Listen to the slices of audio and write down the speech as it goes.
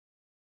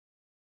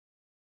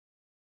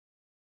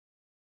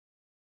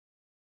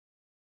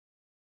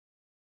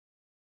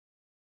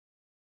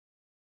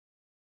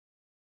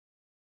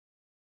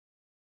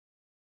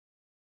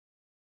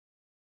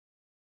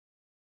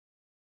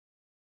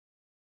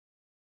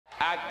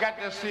I got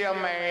to see a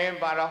man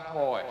by the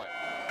horse.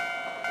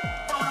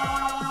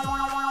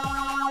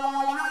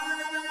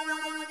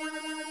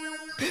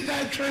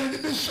 Midnight train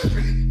to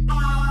Mississippi.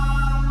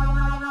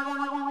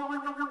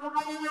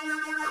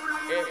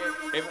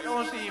 If you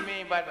don't see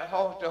me by the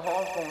horse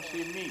won't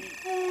see me.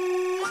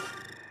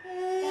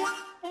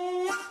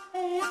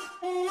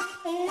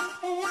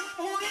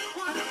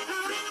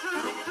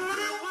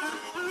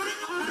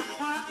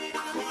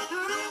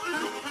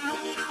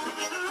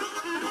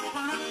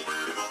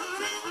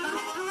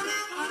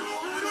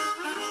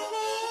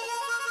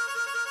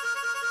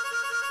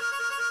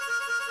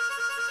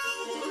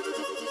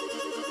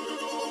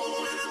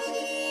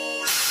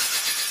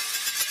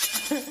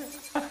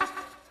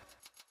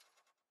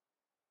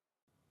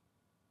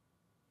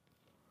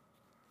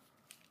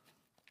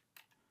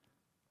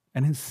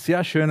 Einen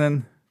sehr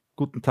schönen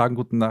guten Tag,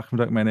 guten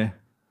Nachmittag, meine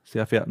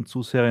sehr verehrten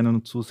Zuseherinnen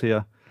und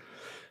Zuseher.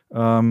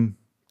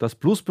 Das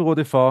Bluesbuero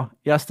TV,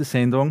 erste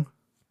Sendung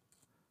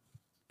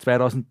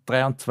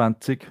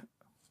 2023.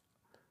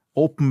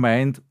 Open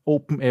Mind,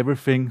 Open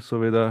Everything,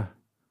 so wie der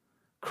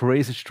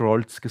Crazy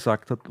Strolz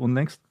gesagt hat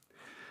unlängst.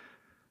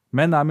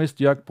 Mein Name ist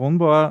Jörg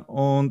Brunnbauer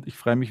und ich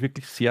freue mich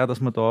wirklich sehr, dass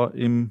wir da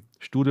im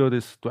Studio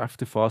des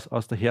Dorf-TVs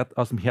aus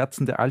dem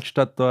Herzen der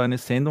Altstadt da eine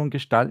Sendung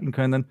gestalten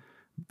können.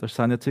 Da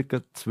sind ja ca.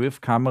 12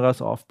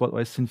 Kameras aufgebaut,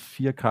 alles in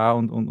 4K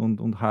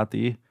und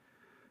HD.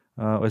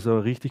 Also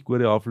eine richtig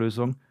gute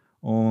Auflösung.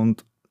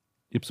 Und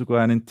ich habe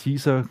sogar einen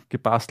Teaser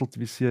gebastelt,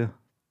 wie ihr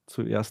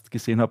zuerst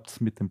gesehen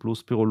habt, mit dem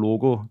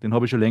Bluesbuero-Logo. Den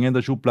habe ich schon länger in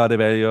der Schublade,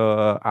 weil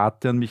ja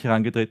Arte an mich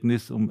herangetreten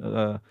ist,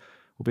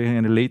 ob ich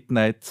eine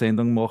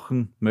Late-Night-Sendung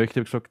machen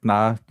möchte. Ich habe gesagt,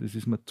 nein, das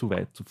ist mir zu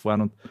weit zu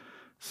fahren und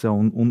sehr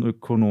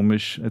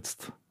unökonomisch.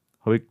 Jetzt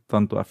habe ich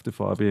dann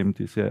Dorf-TV eben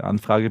diese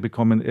Anfrage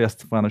bekommen,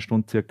 erst vor einer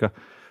Stunde circa,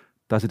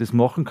 dass ich das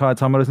machen kann.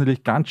 Jetzt haben wir das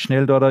natürlich ganz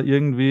schnell da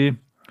irgendwie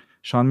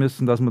schauen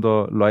müssen, dass wir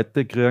da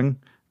Leute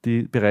kriegen,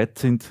 die bereit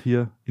sind,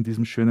 hier in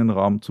diesem schönen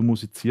Raum zu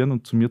musizieren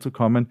und zu mir zu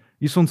kommen.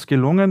 Ist uns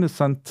gelungen. Es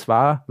sind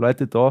 2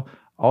 Leute da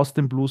aus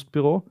dem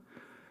Bluesbuero.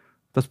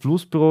 Das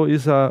Bluesbuero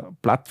ist eine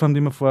Plattform,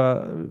 die wir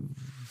vor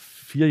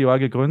 4 Jahren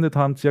gegründet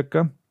haben,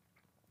 circa,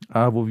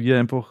 wo wir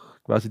einfach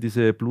quasi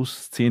diese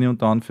Blues-Szene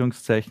unter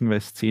Anführungszeichen,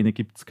 weil Szene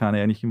gibt es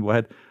keine eigentlich in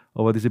Wahrheit,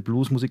 aber diese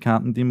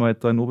Blues-Musikanten, die wir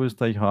halt da in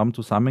Oberösterreich haben,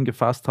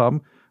 zusammengefasst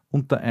haben,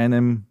 unter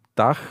einem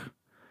Dach.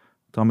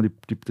 Da haben wir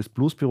das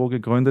Bluesbuero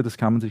gegründet. Das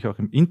kann man sich auch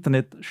im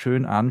Internet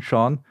schön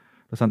anschauen.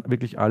 Da sind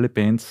wirklich alle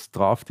Bands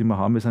drauf, die wir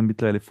haben. Wir sind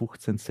mittlerweile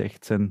 15,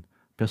 16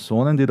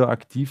 Personen, die da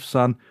aktiv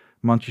sind.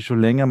 Manche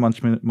schon länger,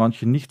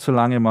 manche nicht so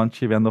lange,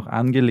 manche werden noch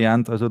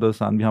angelernt. Also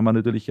wir haben auch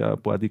natürlich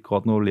ein paar, die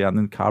gerade noch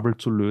lernen, Kabel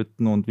zu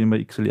löten und wie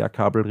man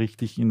XLR-Kabel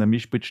richtig in der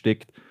Mischpult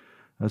steckt.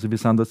 Also wir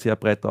sind da sehr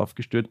breit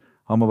aufgestellt,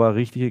 haben aber auch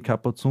richtige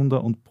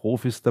Kapazunder und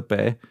Profis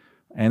dabei.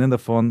 Einen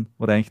davon,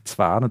 oder eigentlich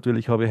 2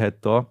 natürlich, habe ich heute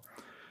da.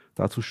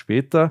 Dazu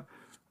später.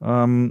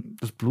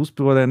 Das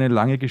Bluesbuero hat eine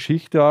lange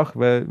Geschichte auch,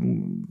 weil,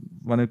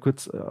 wenn ich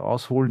kurz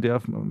ausholen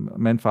darf,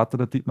 mein Vater,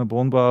 der Dietmar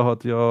Brunnbauer,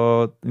 hat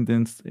ja in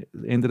den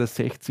Ende der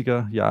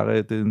 60er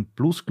Jahre den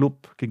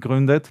Bluesclub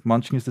gegründet.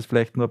 Manchen ist das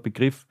vielleicht nur ein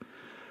Begriff.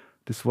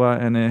 Das war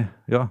eine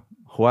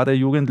Horde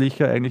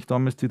Jugendlicher eigentlich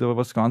damals, die da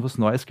was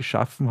Neues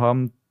geschaffen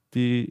haben,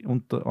 die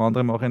unter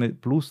anderem auch eine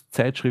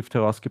Blues-Zeitschrift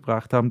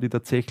herausgebracht haben, die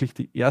tatsächlich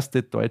die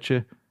erste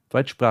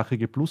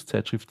deutschsprachige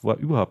Blues-Zeitschrift war,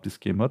 überhaupt es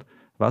gegeben hat.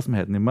 Weiß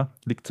man heute nicht mehr.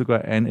 Liegt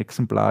sogar ein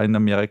Exemplar in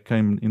Amerika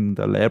in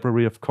der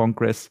Library of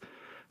Congress.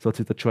 Das hat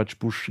sich der George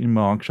Bush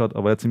immer angeschaut,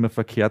 aber er hat es immer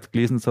verkehrt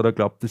gelesen. Jetzt hat er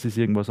geglaubt, das ist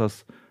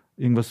irgendwas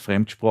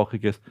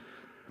Fremdsprachiges.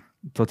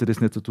 Jetzt hat sich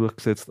das nicht so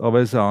durchgesetzt, aber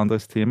es ist ein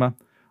anderes Thema.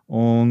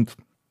 Und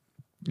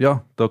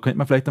ja, da könnte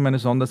man vielleicht einmal eine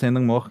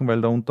Sondersendung machen,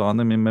 weil da unter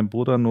anderem mein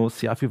Bruder noch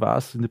sehr viel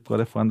weiß. Und ich habe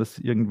gerade erfahren, dass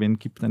es irgendwen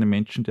gibt, einen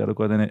Menschen, der da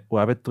gerade eine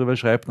Arbeit drüber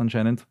schreibt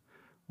anscheinend.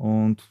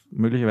 Und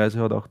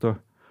möglicherweise hat auch der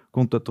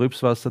Gunter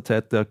Trübswasser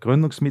Zeit, der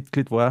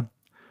Gründungsmitglied war.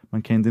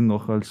 Man kennt ihn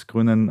noch als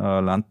grünen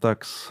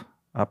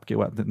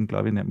Landtagsabgeordneten,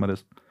 glaube ich, nennt man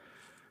das.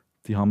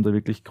 Die haben da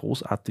wirklich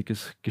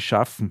Großartiges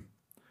geschaffen.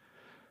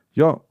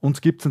 Ja,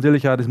 uns gibt es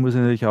natürlich auch, das muss ich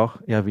natürlich auch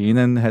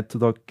erwähnen,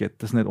 heutzutage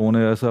geht das nicht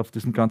ohne, also auf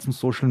diesem ganzen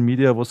Social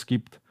Media, was es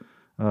gibt,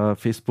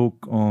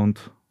 Facebook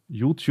und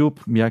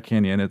YouTube, mehr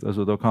kenne ich nicht.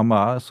 Also da kann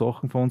man auch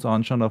Sachen von uns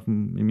anschauen.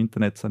 Im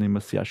Internet sind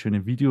immer sehr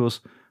schöne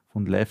Videos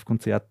von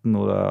Live-Konzerten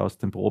oder aus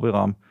dem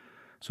Proberaum.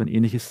 So ein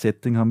ähnliches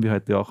Setting haben wir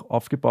heute auch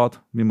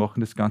aufgebaut. Wir machen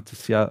das Ganze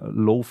sehr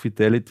low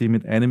fidelity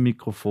mit einem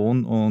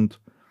Mikrofon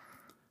und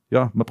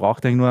ja, man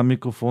braucht eigentlich nur ein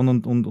Mikrofon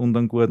und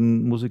einen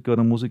guten Musiker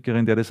oder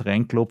Musikerin, der das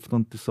reinklopft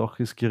und die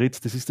Sache ist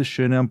geritzt. Das ist das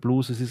Schöne am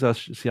Blues, es ist eine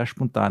sehr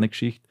spontane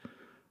Geschichte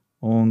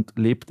und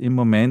lebt im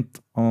Moment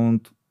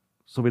und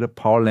so wie der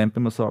Paul Lamp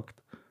immer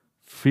sagt,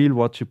 feel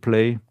what you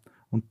play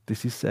und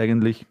das ist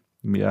eigentlich,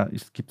 mehr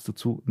gibt es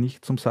dazu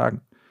nicht zum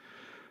Sagen.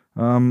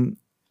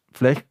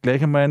 Vielleicht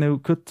gleich einmal eine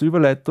kurze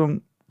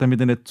Überleitung, damit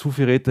ich nicht zu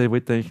viel rede. Ich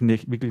wollte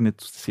eigentlich wirklich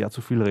nicht sehr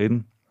zu viel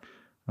reden.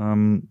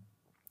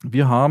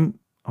 Wir haben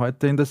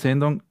heute in der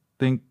Sendung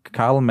den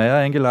Karl Mayr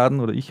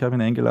eingeladen, oder ich habe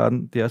ihn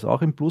eingeladen, der ist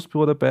auch im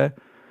Bluesbuero dabei.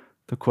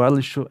 Der Karl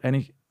ist schon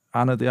eigentlich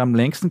einer, der am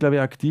längsten, glaube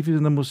ich, aktiv ist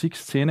in der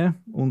Musikszene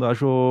und auch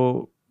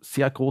schon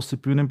sehr große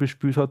Bühnen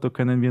bespielt hat, da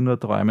können wir nur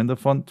träumen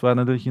davon. Zwar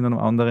natürlich in einem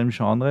anderen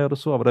Genre oder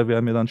so, aber da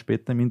werden wir dann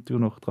später im Interview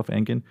noch drauf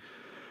eingehen.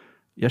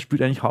 Er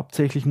spielt eigentlich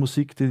hauptsächlich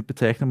Musik, die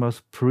bezeichnen wir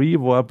als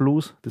Pre-War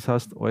Blues, das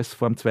heißt alles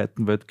vor dem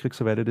Zweiten Weltkrieg,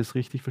 soweit ich das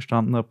richtig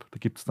verstanden habe. Da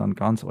gibt es dann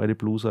ganz alte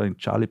Blueser, in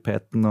Charlie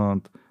Patton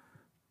und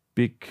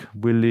Big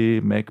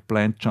Willie, Mac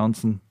Blind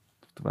Johnson,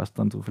 du weißt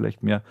dann so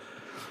vielleicht mehr.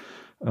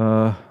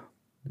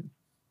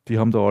 Die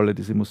haben da alle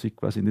diese Musik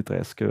quasi in die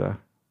 30er Jahre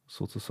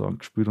sozusagen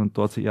gespielt und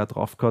da hat sich er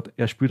drauf gehabt.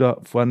 Er spielt da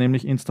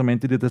vornehmlich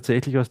Instrumente, die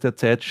tatsächlich aus der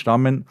Zeit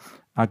stammen.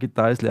 Eine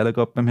Gitarre ist leider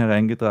gerade beim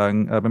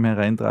Hereintragen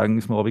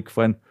ist mir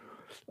runtergefallen.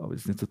 Aber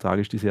es ist nicht so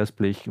tragisch, das ist erst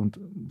Blech. Und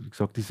wie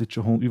gesagt, das ist jetzt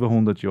schon über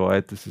 100 Jahre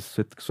alt. Das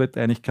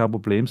sollte eigentlich kein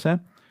Problem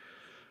sein.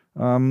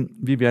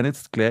 Wir werden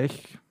jetzt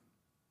gleich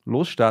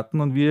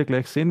losstarten und wie ihr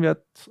gleich sehen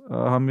werdet,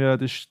 haben wir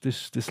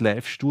das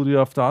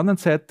Live-Studio auf der anderen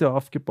Seite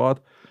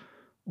aufgebaut.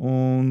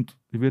 Und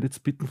ich würde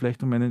jetzt bitten,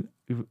 vielleicht um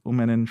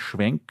einen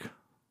Schwenk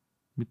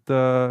mit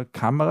der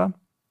Kamera.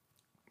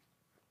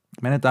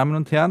 Meine Damen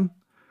und Herren,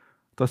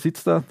 da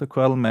sitzt der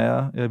Karl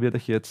Mayr. Er wird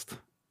euch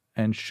jetzt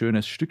ein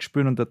schönes Stück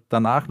spielen und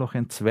danach noch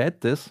ein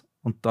zweites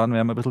und dann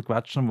werden wir ein bisschen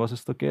quatschen, um was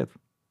es da geht.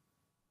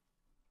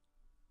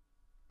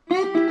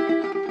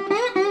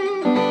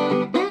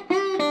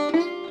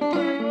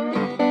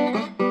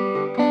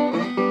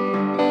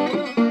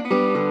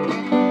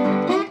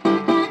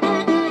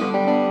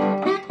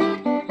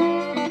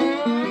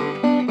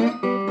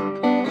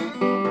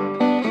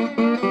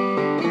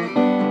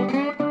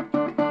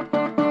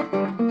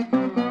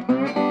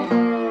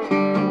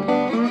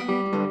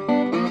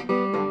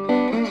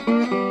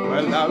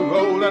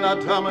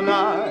 Tom and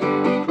I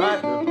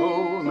cried the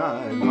whole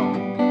night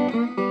long.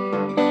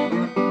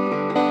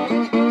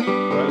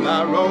 Well,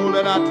 I rolled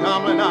and I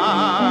Tom and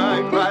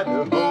I cried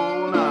the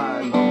whole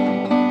night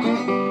long.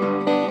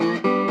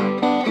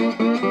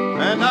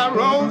 And I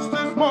rose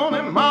this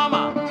morning,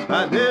 Mama,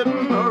 I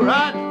didn't know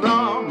right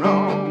from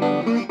wrong.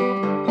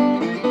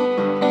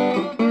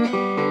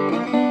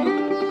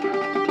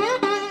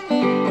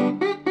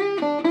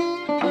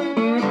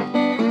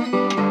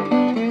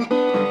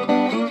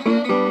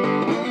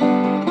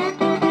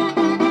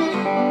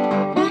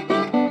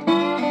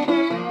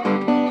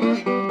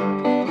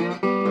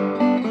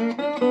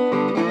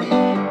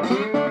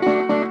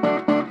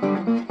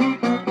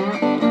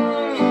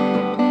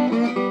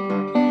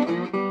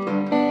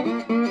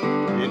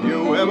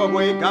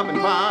 Wake up and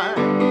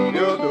find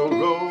you're the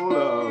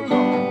roller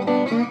gone.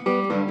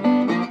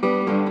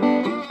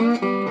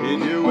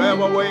 Did you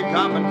ever wake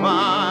up and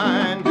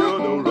find you're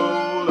the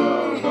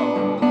roller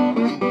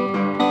gone?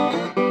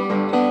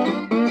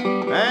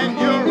 And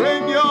you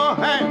wring your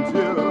hands,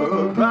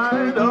 you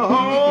cry the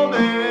whole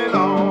day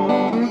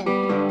long.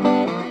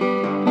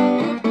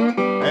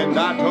 And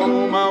I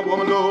told my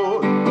woman,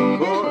 Lord,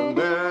 for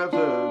there's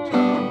a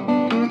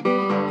time.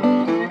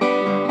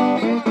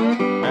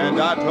 And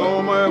I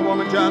told my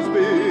woman just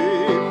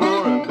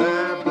before I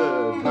left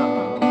the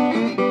town,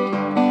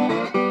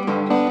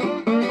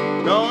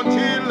 don't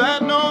you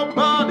let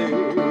nobody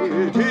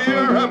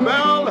hear a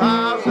bell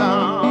house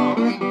sound.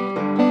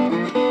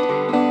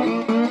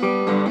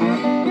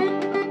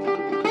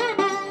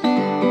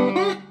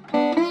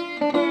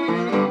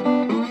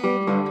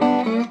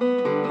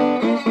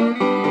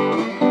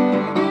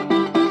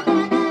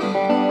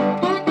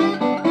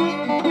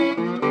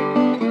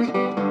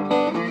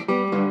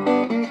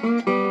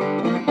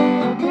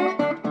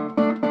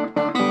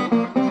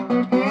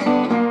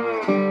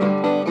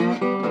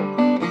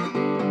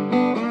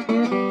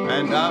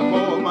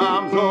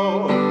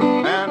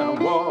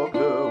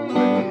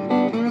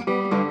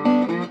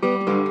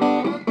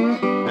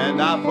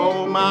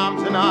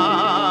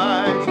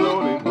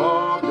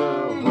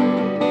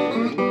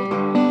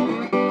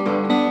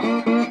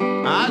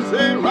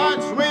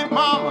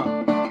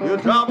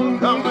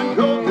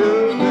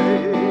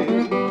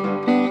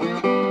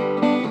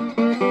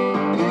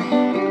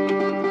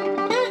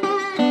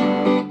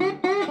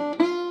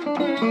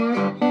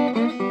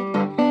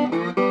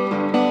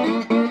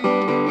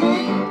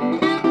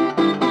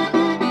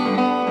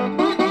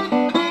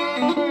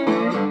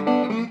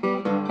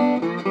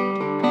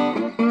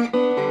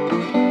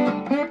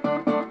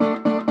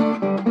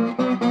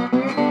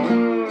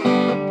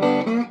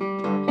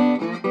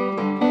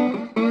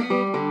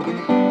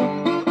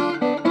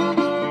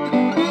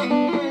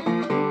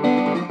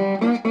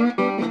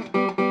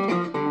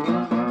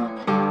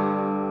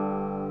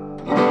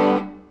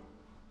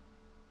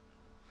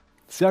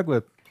 Sehr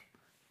gut.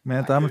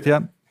 Meine Damen und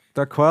Herren,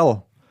 der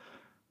Karl.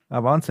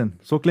 Wahnsinn.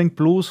 So klingt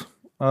Blues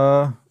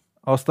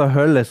aus der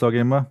Hölle, sage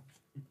ich immer.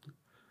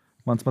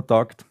 Wenn es mir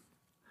taugt.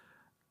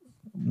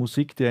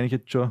 Musik, die eigentlich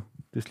jetzt schon,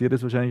 das Lied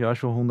ist wahrscheinlich auch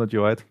schon 100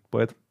 Jahre alt,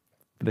 bald.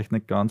 Vielleicht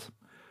nicht ganz.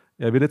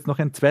 Er wird jetzt noch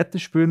ein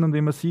zweites spielen und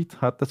wie man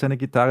sieht, hat er seine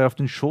Gitarre auf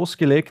den Schoß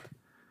gelegt.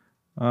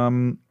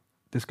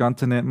 Das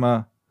Ganze nennt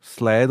man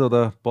Slide-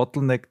 oder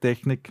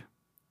Bottleneck-Technik.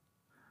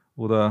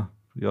 Oder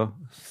ja,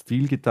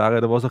 Stilgitarre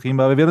oder was auch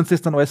immer. Aber wir werden uns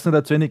das dann alles noch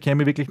erzählen. Ich kenne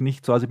mich wirklich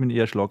nicht so aus, ich bin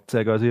eher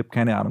Schlagzeuger, also ich habe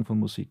keine Ahnung von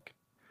Musik.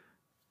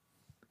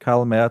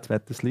 Karl Mayr,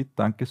 zweites Lied,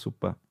 danke,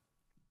 super.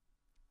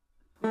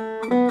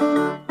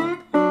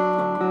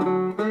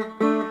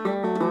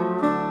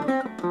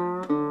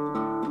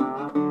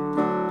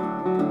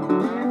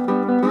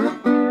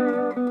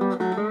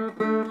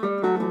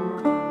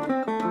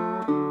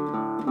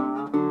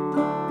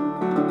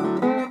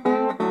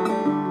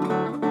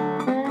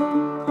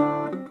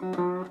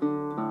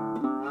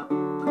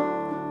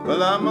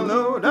 Well, I'm a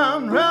low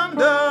down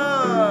rounder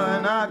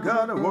and I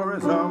got the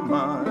worries on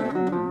mine.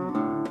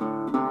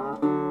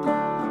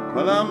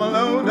 Well, I'm a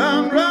low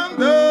down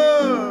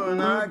rounder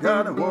and I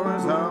got the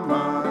worries on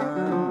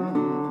mine.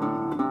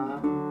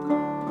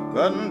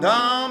 Cutting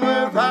down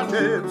with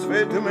hardships,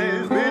 fate to me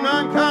has been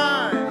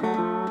unkind.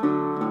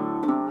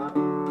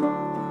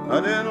 I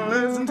didn't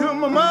listen to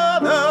my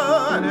mother,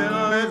 I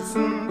didn't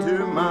listen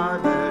to my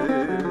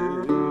dad.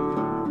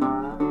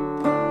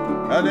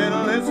 I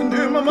didn't listen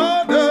to my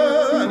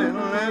mother, I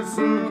didn't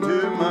listen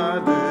to my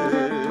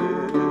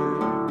dad.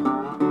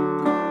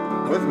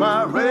 With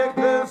my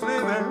reckless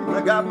living,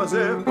 I got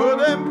myself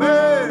put in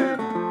bed.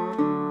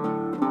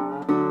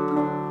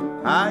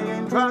 I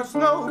ain't trust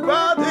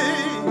nobody,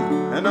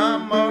 and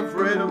I'm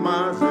afraid of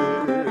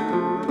myself.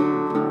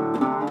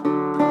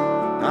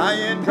 I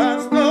ain't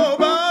trust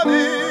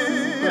nobody,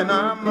 and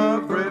I'm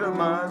afraid of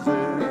myself.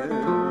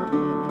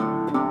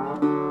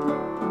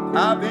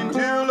 I've been too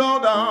low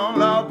down,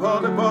 Lord,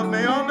 put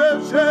me on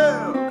the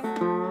shelf.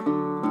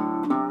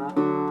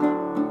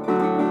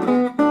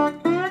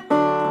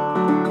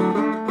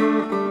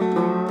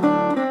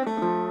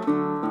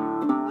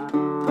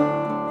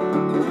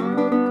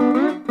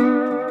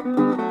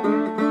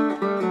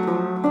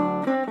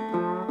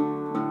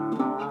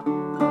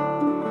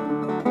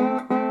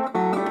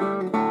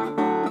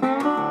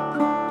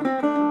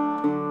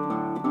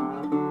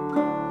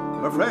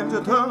 My friends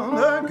are turned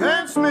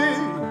against me,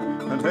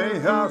 and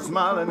they are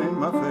smiling in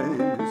my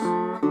face.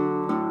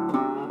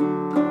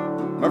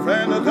 My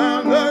friends are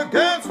turned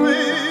against me,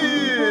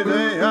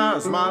 they are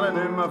smiling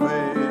in my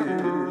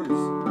face.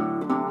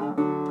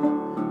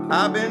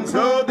 I've been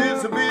so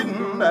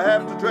disobedient, I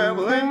have to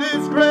travel in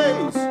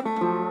disgrace.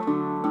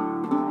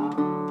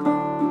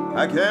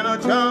 I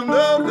cannot shun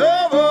the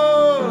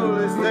devil,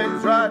 he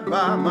stays right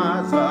by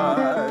my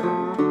side.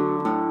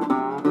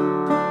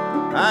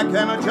 I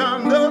cannot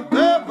shun the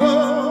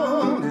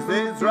devil, he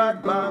stays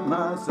right by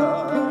my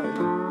side.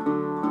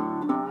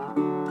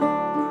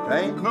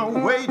 Ain't no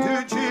way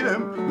to cheat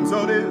him, I'm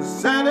so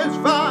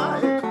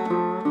dissatisfied.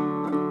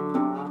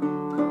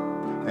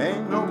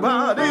 Ain't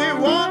nobody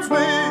wants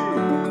me,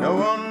 no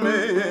one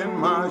me in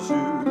my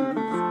shoes.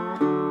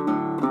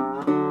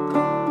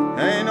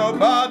 Ain't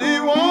nobody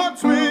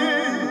wants me,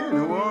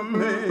 no one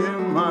me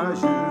in my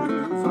shoes.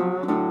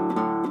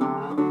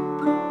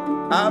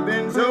 I've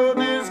been so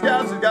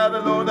disgusted, got a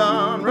low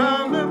down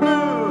round the blue.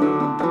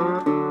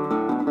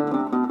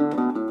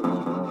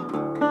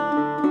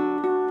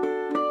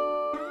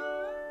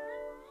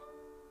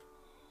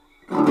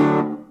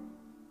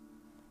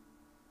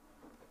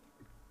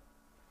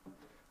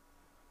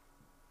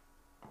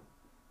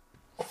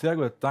 Sehr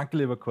gut, danke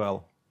lieber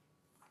Karl.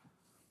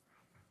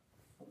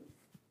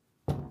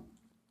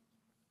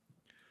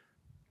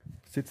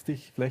 Setz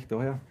dich vielleicht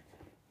daher.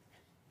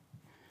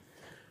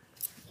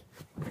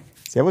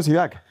 Servus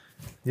Jörg.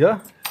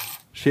 Ja,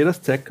 schön, dass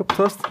du Zeit gehabt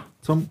hast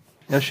zum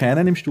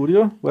Erscheinen im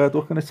Studio. War ja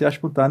doch eine sehr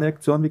spontane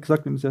Aktion. Wie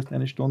gesagt, wir haben es erst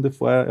eine Stunde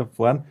vorher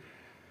erfahren.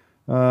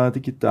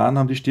 Die Gitarren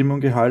haben die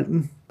Stimmung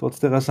gehalten, trotz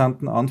der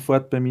rasanten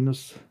Anfahrt bei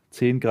minus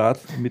 10 Grad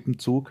mit dem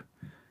Zug.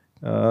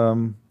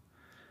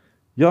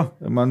 Ja,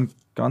 ich meine,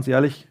 ganz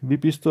ehrlich, wie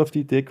bist du auf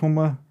die Idee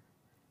gekommen,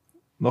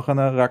 nach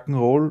einer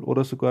Rock'n'Roll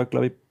oder sogar,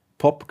 glaube ich,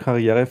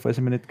 Pop-Karriere, falls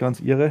ich mich nicht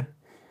ganz irre,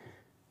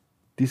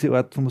 diese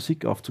Art von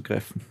Musik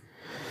aufzugreifen?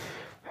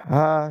 Ist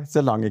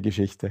eine lange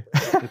Geschichte.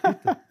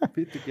 Ja,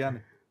 bitte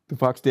gerne. Du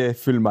fragst dir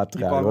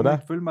Füllmaterial, oder?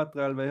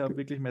 Füllmaterial, weil ich habe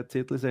wirklich, mein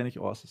Zettel ist eigentlich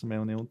aus, also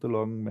meine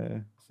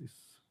Unterlagen,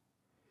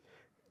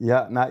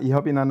 Ja, nein, ich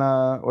habe in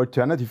einer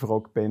Alternative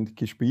Rock Band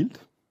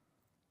gespielt.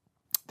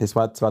 Das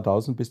war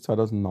 2000 bis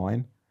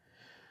 2009.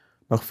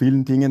 Nach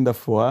vielen Dingen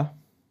davor.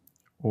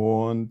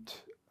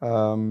 Und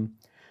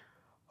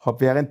habe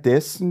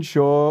währenddessen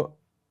schon,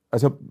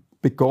 also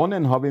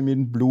begonnen habe ich mit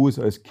dem Blues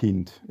als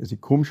Kind. Also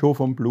ich komme schon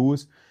vom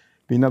Blues,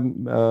 bin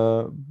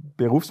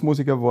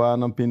Berufsmusiker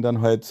geworden und bin dann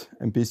halt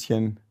ein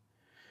bisschen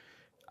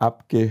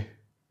abgeschweift,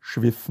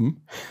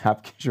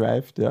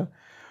 ja.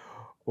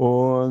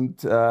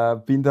 Und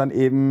bin dann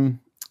eben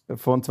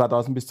von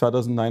 2000 bis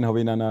 2009 habe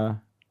ich in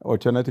einer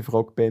Alternative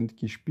Rock Band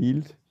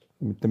gespielt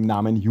mit dem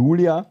Namen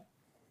Julia.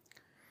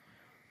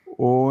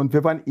 Und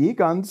wir waren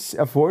ganz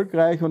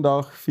erfolgreich und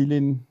auch viel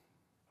in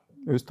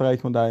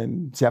Österreich und auch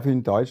sehr viel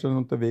in Deutschland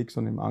unterwegs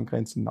und im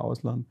angrenzenden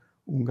Ausland,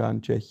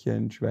 Ungarn,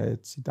 Tschechien,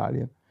 Schweiz,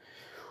 Italien.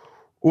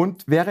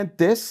 Und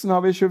währenddessen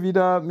habe ich schon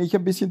wieder mich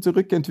ein bisschen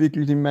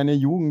zurückentwickelt in meine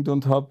Jugend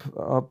und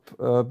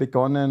habe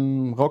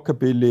begonnen,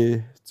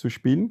 Rockabilly zu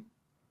spielen.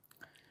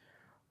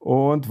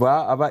 Und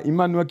war aber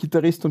immer nur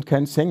Gitarrist und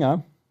kein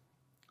Sänger.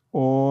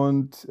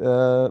 Und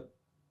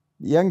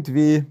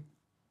irgendwie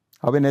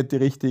habe ich nicht die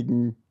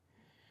richtigen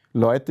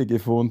Leute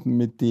gefunden,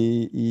 mit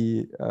denen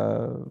ich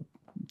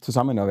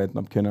zusammenarbeiten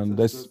habe können.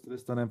 Hast du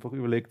das dann einfach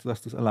überlegt,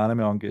 dass du das alleine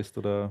mehr angehst?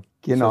 Oder?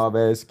 Genau,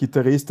 weil als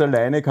Gitarrist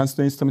alleine kannst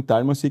du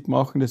Instrumentalmusik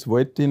machen, das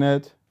wollte ich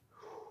nicht.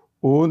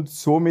 Und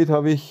somit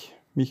habe ich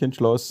mich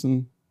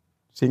entschlossen,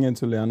 singen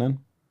zu lernen.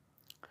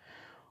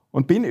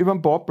 Und bin über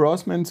den Bob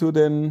Brosman zu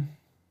den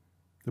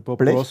Der Bob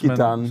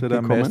Blechgitarren Rossman ist ja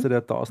der gekommen. Meister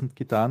der 1000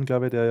 Gitarren,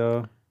 glaube ich, der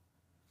ja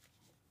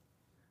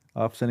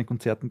auf seinen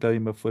Konzerten, glaube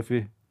ich, immer voll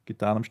viel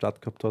Gitarren am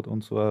Start gehabt hat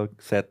und so ein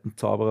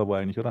Seitenzauberer war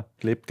eigentlich, oder?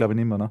 Lebt, glaube ich,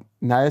 nicht mehr, ne?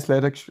 Nein, er ist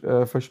leider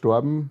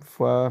verstorben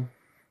vor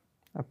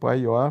ein paar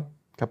Jahren,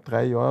 ich glaube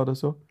 3 Jahre oder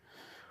so.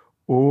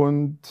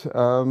 Und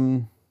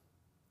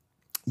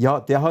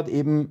ja, der hat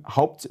eben,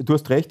 du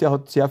hast recht, der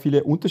hat sehr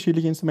viele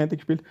unterschiedliche Instrumente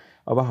gespielt,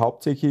 aber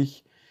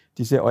hauptsächlich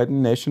diese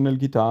alten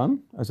National-Gitarren,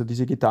 also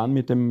diese Gitarren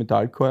mit dem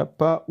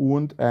Metallkörper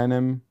und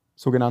einem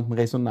sogenannten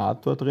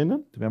Resonator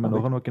drinnen. Da werden wir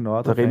nachher noch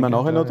genauer Da reden wir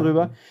nachher noch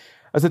drüber. Ja.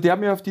 Also der hat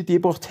mir auf die Idee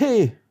gebracht,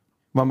 hey,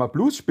 wenn man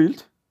Blues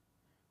spielt,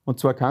 und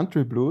zwar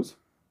Country Blues,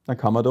 dann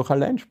kann man doch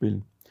allein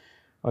spielen.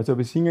 Also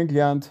habe ich singen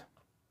gelernt,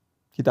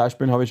 Gitarre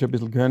spielen habe ich schon ein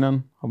bisschen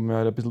können, haben wir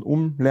halt ein bisschen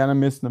umlernen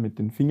müssen, mit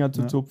den Fingern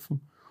zu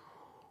zupfen.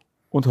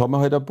 Und haben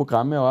halt ein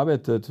Programm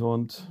erarbeitet.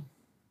 Und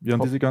ja,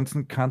 und diese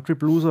ganzen Country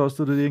Blueser, hast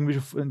du die irgendwie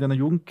schon in deiner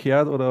Jugend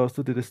gehört oder hast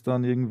du dir das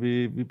dann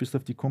irgendwie, wie bist du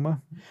auf die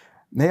gekommen?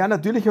 naja,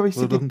 natürlich habe ich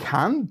sie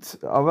gekannt,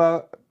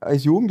 aber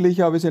als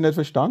Jugendlicher habe ich sie nicht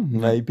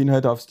verstanden, weil ich bin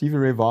halt auf Stevie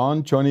Ray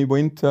Vaughan, Johnny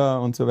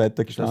Winter und so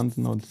weiter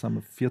gestanden. Das sind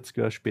wir 40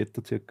 Jahre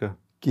später circa.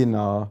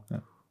 Genau.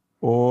 Ja.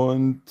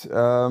 Und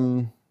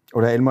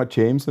oder Elmore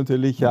James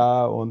natürlich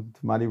auch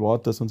und Muddy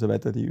Waters und so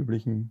weiter, die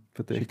üblichen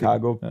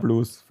Chicago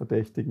Blues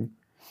Verdächtigen.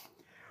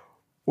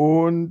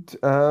 Und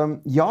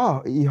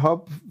ja, ich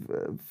habe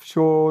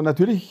schon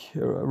natürlich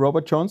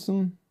Robert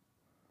Johnson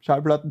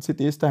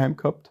Schallplatten-CDs daheim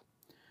gehabt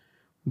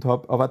und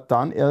habe aber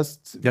dann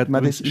erst... Ja,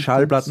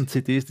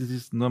 Schallplatten-CDs, das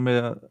ist nur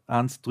mehr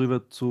eins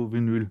drüber zu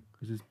Vinyl.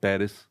 Das ist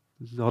beides.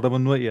 Das hat aber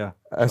nur er.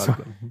 Also,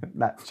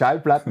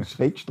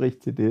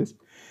 Schallplatten-CDs.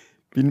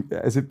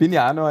 Ich bin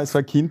ja auch noch so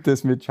ein Kind,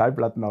 das mit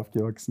Schallplatten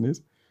aufgewachsen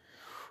ist.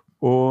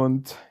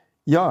 Und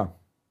ja,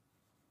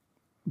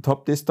 und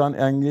habe das dann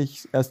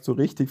eigentlich erst so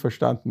richtig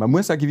verstanden. Man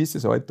muss ein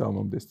gewisses Alter haben,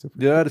 um das zu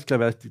verstehen. Ja, das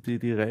glaube ich.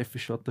 Die Reife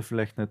schaut da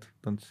vielleicht nicht.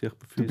 Dann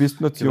du bist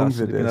noch zu jung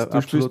für das. Genau, du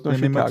absolut. Ich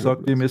habe immer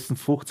gesagt, wir müssen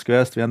 50 Jahre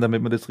erst werden,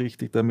 damit wir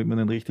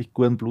den richtig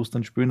guten Blues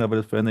dann spielen. Aber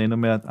das waren eh noch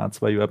mehr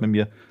 1-2 Jahre bei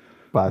mir.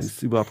 Passt. Das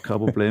ist überhaupt kein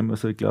Problem.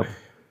 Also ich glaube,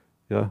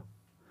 ja,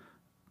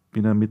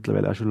 bin ja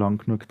mittlerweile auch schon lang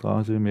genug dran.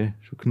 Also ich habe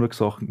schon genug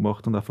Sachen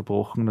gemacht und auch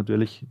verbrochen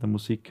natürlich in der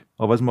Musik.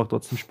 Aber es macht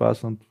trotzdem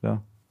Spaß und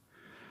ja,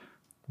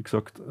 wie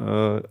gesagt,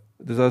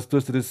 das heißt, du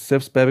hast dir das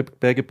selbst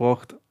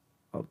beigebracht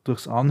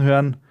durchs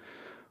Anhören.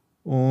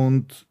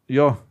 Und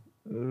ja,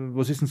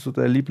 was ist denn so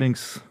dein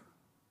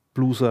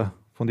Lieblingsblueser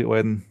von den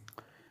Alten?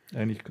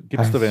 Eigentlich gibt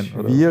es da wen?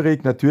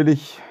 Schwierig,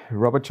 natürlich.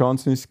 Robert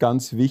Johnson ist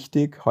ganz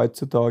wichtig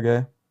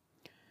heutzutage.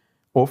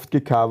 Oft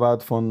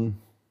gecovert von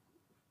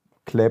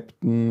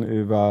Clapton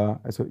über,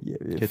 also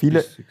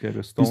viele.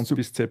 Stones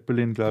bis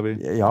Zeppelin, glaube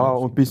ich. Ja,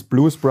 und bis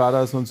Blues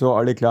Brothers und so.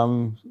 Alle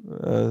glauben,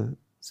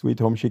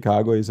 Sweet Home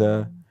Chicago ist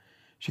eine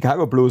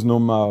Chicago Blues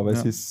Nummer, aber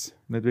es ist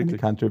nicht wirklich eine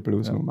Country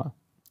Blues Nummer.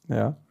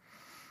 Ja.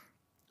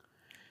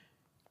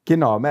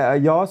 Genau,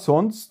 ja,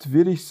 sonst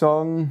würde ich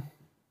sagen,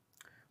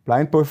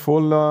 Blind Boy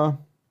Fuller,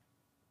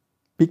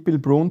 Big Bill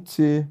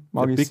Brunzi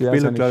mag ich Big sehr.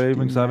 Bill, glaube ich,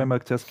 übrigens auch, wenn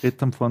wir zuerst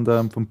geredet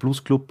haben vom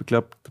Blues Club, ich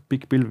glaube, der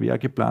Big Bill wäre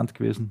geplant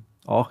gewesen,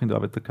 auch in der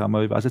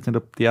Arbeiterkammer. Ich weiß jetzt nicht,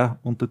 ob der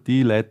unter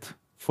die Leute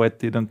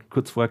fällt, die dann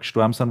kurz vorher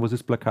gestorben sind, wo es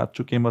das Plakat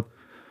schon gegeben hat.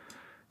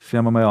 Das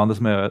werden wir mal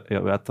anders mal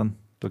erörtern.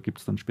 Da gibt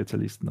es dann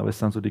Spezialisten. Aber es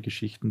sind so die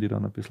Geschichten, die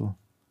dann ein bisschen.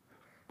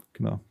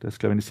 Genau, der ist,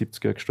 glaube ich, in die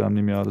 70er gestorben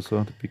im Jahr oder so,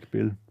 der Big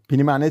Bill. Bin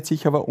ich mir auch nicht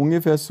sicher, aber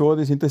ungefähr so.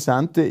 Das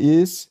Interessante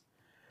ist,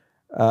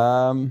 ich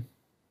weiß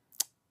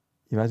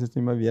jetzt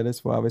nicht mehr, wer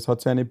das war, aber es hat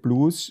so eine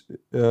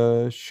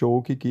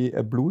Blues-Show gegeben,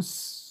 eine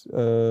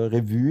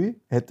Blues-Revue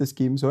hätte es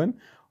geben sollen.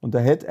 Und da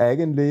hätte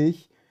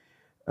eigentlich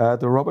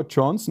der Robert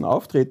Johnson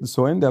auftreten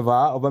sollen, der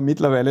war aber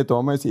mittlerweile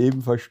damals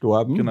eben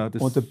verstorben. Genau,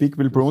 und der Big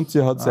Bill Brunzi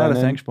hat seinen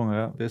das eingesprungen,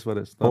 ja, das war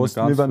das.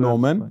 Posten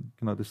übernommen. Früher,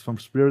 genau, das vom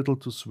Spiritual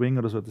to Swing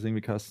oder so hat das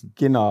irgendwie geheißen.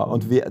 Genau,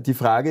 und die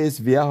Frage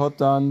ist, wer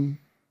hat dann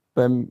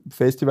beim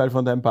Festival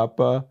von deinem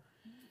Papa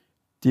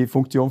die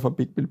Funktion von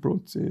Big Bill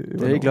Brunzi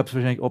übernommen? Ja, ich glaube, es ist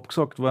wahrscheinlich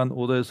abgesagt worden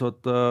oder es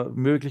hat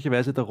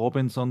möglicherweise der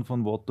Robinson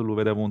von Waterloo,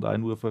 weil der wohnt auch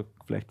in Ufer,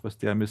 vielleicht was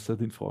der müsste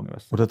ihn fragen.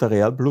 Weißt du. Oder der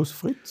Real Blues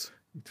Fritz.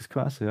 Das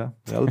quasi, ja.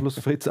 Real Blues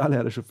Fritz auch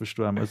leider schon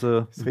verstorben.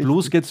 Also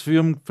Blues geht es viel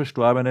um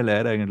verstorbene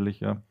Leute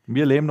eigentlich. Ja.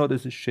 Wir leben noch,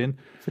 das ist schön.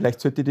 Vielleicht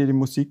sollte die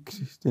Musik,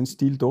 den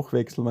Stil doch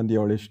wechseln, wenn die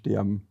alle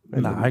sterben.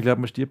 Nein, ich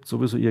glaube, man stirbt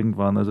sowieso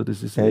irgendwann. Also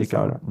das ist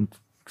egal. Und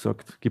wie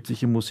gesagt, gibt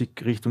sicher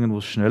Musikrichtungen, wo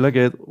es schneller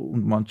geht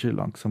und manche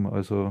langsamer.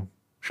 Also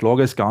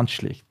Schlager ist ganz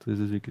schlecht. Das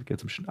ist wirklich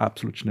geht am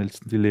absolut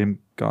schnellsten. Die leben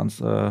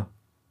ganz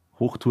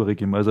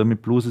hochtourig immer. Also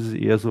mit Blues ist es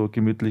eher so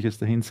gemütliches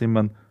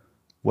Dahinsimmern,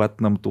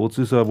 Warten am Tod. Es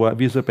ist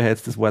wie so ein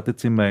beheiztes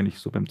Wartezimmer eigentlich,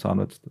 so beim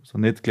Zahnarzt. Also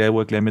nicht gleich, wo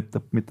er gleich mit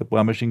der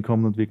Bohrmaschine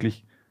kommt und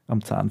wirklich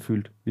am Zahn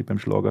fühlt, wie beim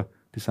Schlager.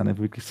 Die sind ja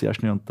wirklich sehr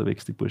schnell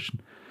unterwegs, die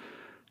Burschen.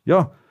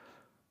 Ja,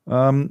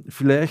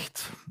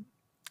 vielleicht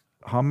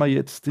haben wir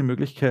jetzt die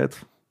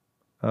Möglichkeit,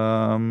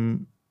 dass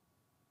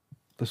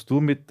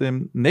du mit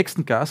dem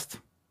nächsten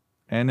Gast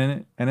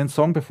einen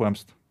Song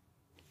performst.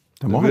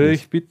 Da würde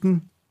ich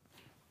bitten,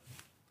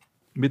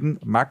 mit dem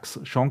Max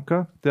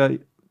Schonka, der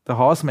der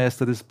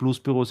Hausmeister des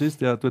Bluesbüros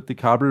ist, der dort die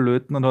Kabel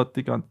löten und hat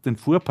den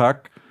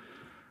Fuhrpark,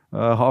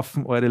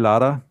 Haufen alte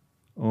Lader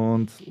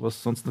und was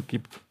es sonst noch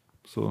gibt,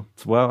 so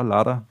 2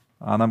 Lader,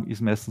 einer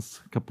ist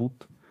meistens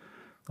kaputt.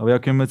 Aber er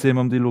kümmert sich eben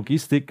um die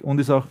Logistik und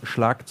ist auch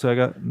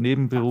Schlagzeuger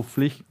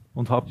nebenberuflich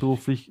und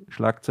hauptberuflich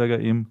Schlagzeuger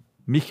im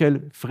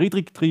Michael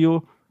Friedrich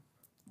Trio.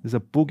 Das ist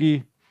eine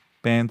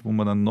Boogie-Band, wo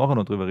wir dann nachher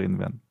noch drüber reden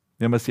werden.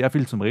 Wir haben ja sehr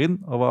viel zum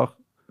Reden, aber auch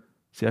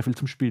sehr viel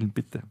zum Spielen,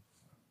 bitte.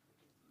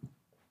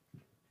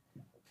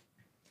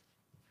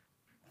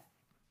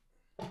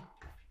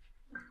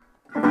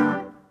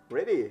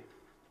 Ready?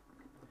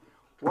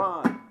 1,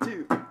 2,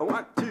 1, 2,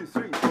 3,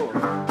 4.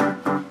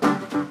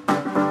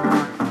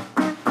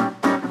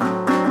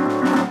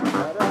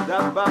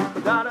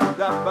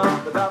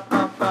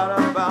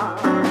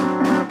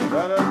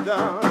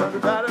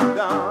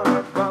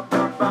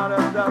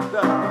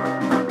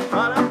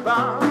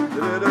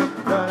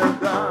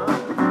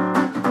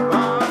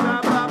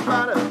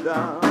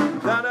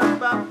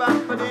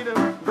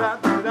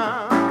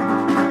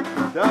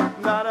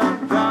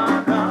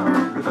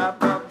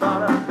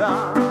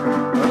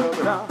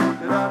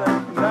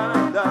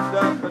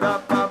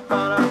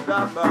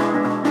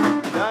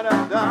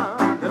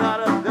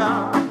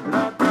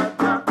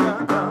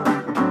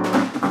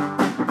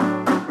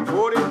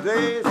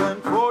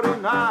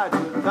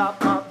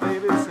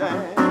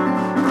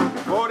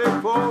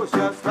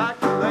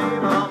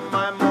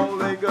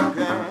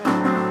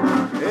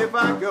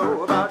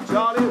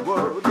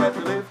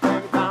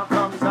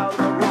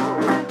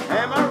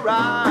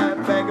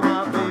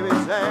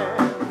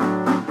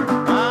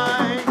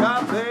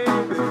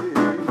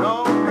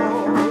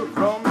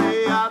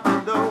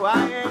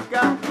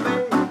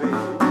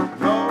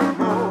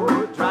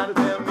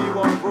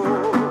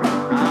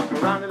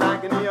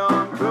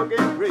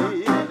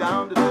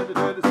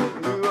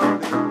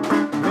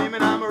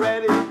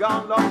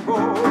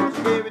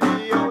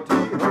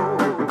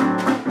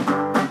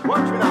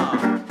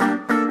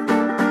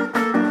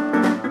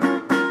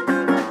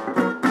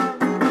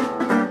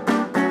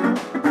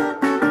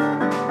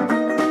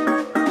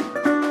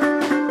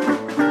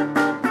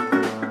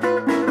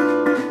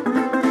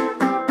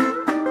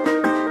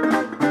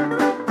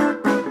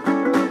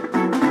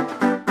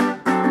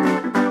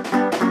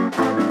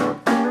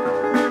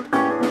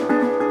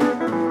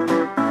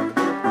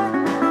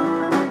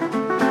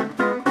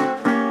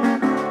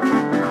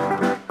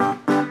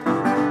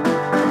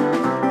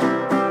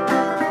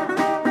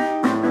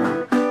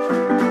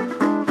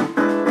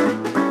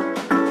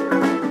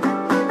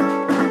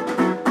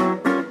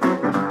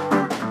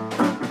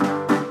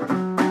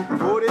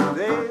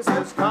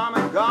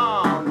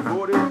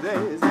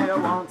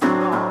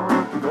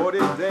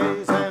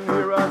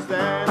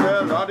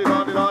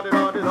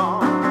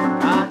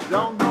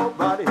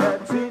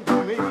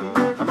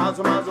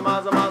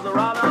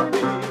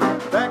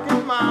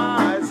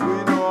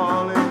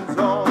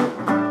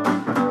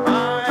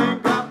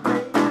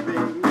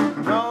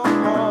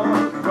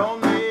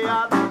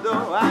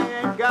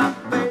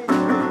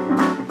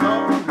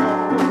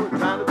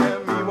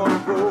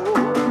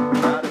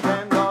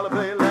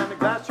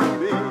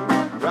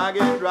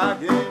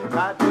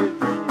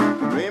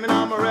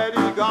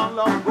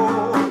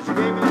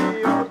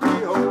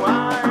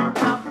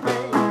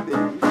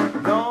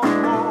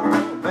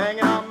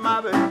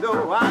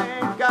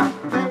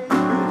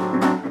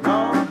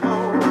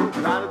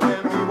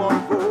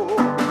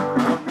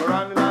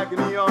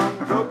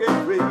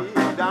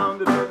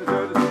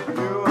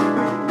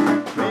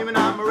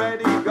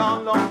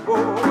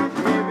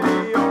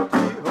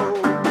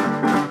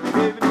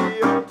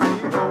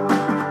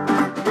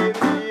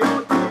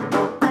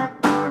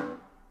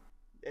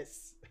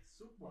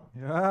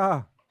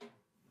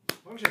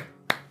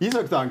 Ich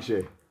sag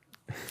Dankeschön.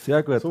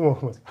 Sehr gut. So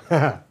machen wir's.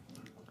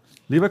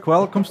 Lieber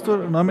Karl, kommst du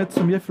noch mit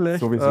zu mir vielleicht?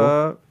 Sowieso.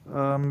 Wir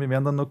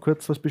werden dann noch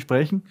kurz was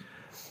besprechen.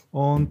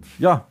 Und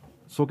ja,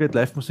 so geht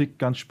Live-Musik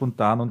ganz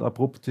spontan und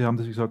abrupt. Sie haben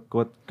das, wie gesagt,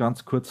 gerade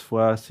ganz kurz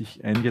vorher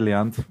sich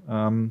eingelernt.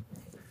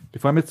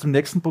 Bevor wir jetzt zum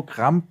nächsten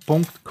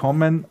Programmpunkt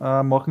kommen,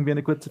 machen wir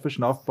eine kurze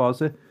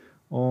Verschnaufpause.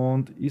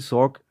 Und ich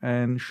sage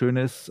ein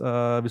schönes,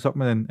 wie sagt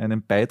man denn,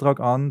 einen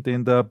Beitrag an,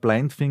 den der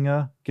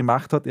Blindfinger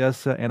gemacht hat. Er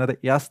ist einer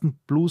der ersten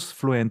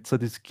Bluesfluencer,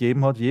 die es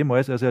gegeben hat,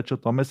 jemals. Also er hat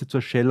schon damals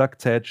zur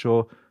Shellac-Zeit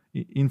schon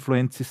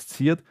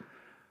influenziert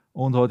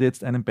und hat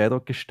jetzt einen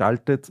Beitrag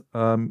gestaltet,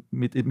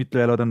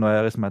 mittlerweile hat er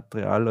neueres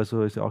Material,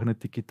 also ist ja auch in der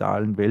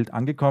digitalen Welt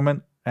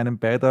angekommen. Einen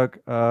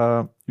Beitrag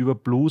über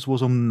Blues, wo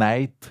es um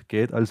Night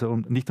geht, also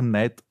nicht um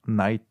Night,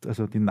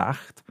 also die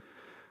Nacht.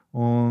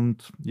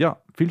 Und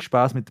ja, viel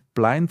Spaß mit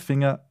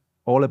Blindfinger,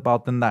 All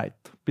About the Night.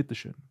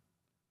 Bitteschön.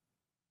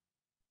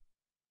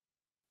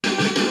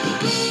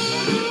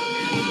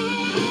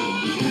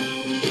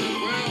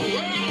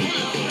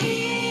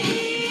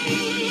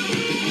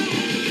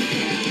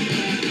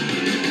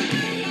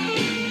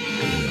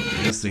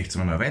 Grüß euch zu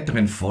einer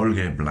weiteren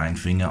Folge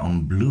Blindfinger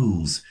on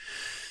Blues.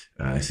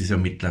 Es ist ja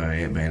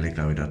mittlerweile,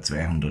 glaube ich, der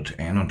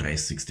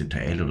 231.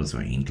 Teil oder so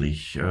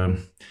ähnlich.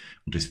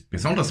 Und es ist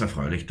besonders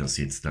erfreulich, dass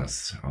jetzt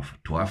das auf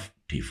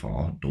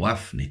Dorf-TV,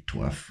 Dorf, nicht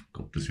Torf,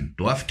 Gottes Willen,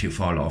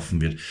 Dorf-TV laufen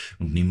wird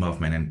und nicht mehr auf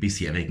meinen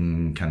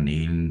bisherigen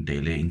Kanälen,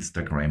 Tele,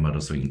 Instagram oder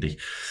so ähnlich,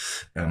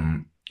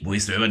 wo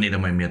ich selber nicht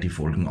einmal mehr die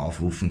Folgen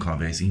aufrufen kann,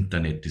 weil das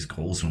Internet ist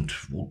groß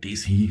und wo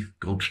das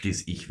hingerutscht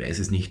ist, ich weiß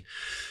es nicht.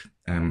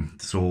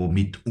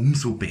 Somit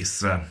umso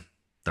besser,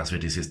 dass wir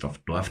das jetzt auf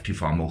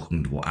Dorf-TV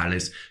machen, wo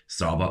alles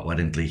sauber,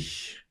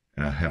 ordentlich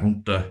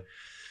herunter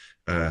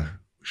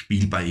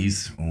spielbar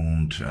ist.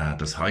 Und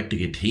das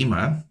heutige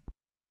Thema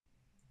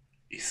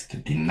ist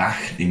die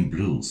Nacht im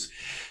Blues.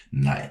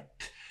 Night.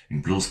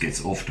 Im Blues geht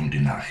es oft um die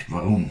Nacht.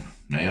 Warum?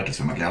 Naja, das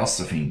werden wir gleich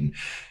rausfinden.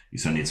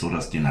 Ist ja nicht so,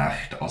 dass die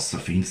Nacht außer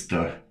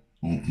finster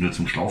und nur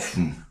zum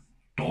Schlafen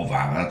da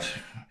war,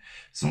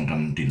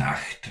 sondern die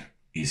Nacht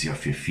ist ja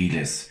für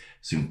vieles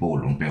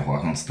Symbol. Und wir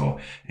hören uns da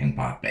ein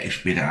paar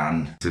Beispiele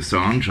an. Sie so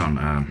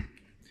anschauen,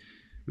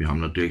 wir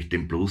haben natürlich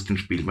den Blues, den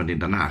spielt man in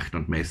der Nacht.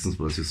 Und meistens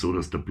war es ja so,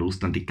 dass der Blues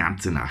dann die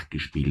ganze Nacht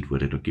gespielt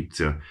wurde. Da gibt es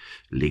ja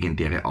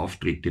legendäre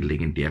Auftritte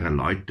legendärer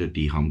Leute,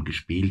 die haben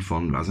gespielt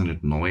von, weiß ich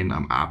nicht, 9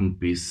 am Abend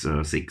bis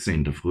 6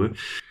 in der Früh.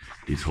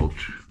 Das hat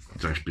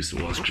zum Beispiel so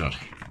ausgeschaut.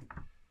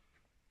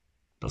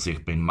 Da sehe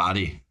ich den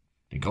Muddy,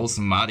 den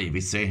großen Muddy,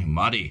 wisst ihr,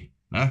 Muddy,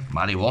 ne?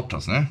 Muddy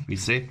Waters, ne?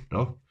 Wisst ihr,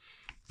 da.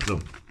 So,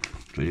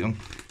 Entschuldigung.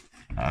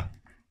 Ja,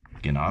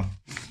 genau.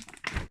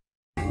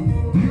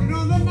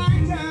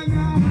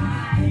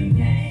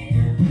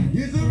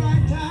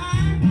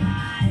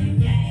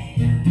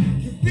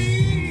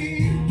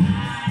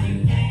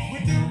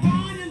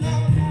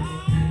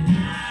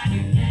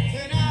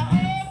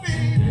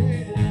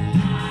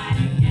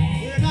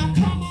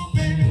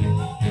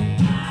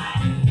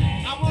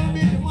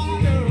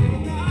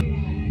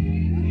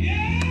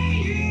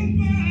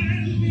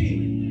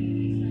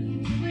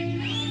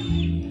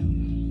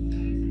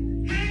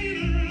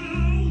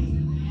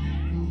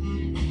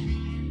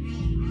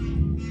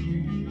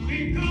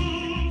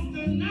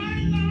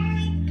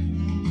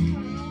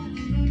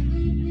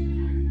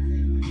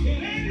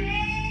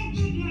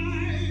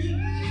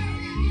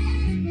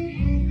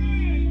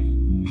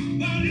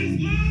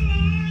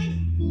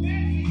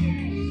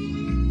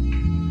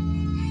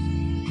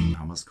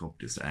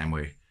 Das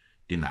einmal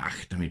die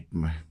Nacht, damit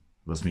wir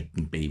was mit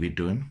dem Baby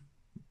tun.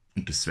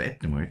 Und das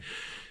zweite Mal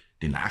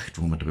die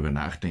Nacht, wo wir darüber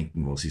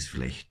nachdenken, was ist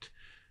vielleicht,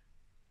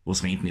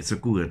 was rennt nicht so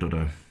gut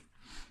oder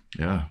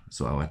ja,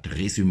 so eine Art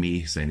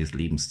Resümee seines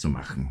Lebens zu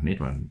machen. Nicht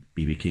wahr?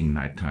 B.B. King,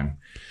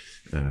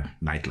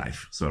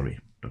 Nightlife, sorry.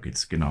 Da geht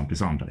es genau um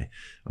das andere.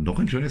 Und noch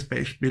ein schönes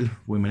Beispiel,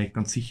 wo ich mir nicht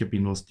ganz sicher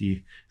bin, was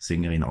die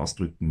Sängerin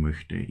ausdrücken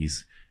möchte,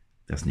 ist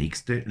das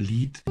nächste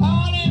Lied.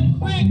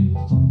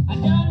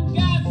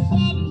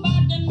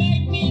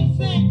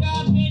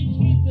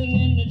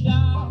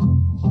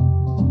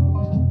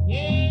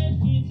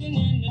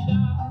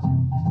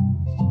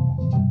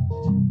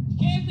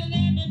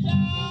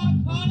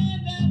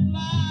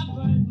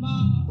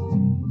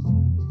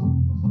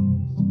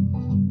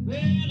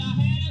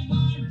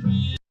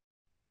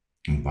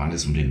 Und wann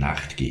es um die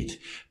Nacht geht,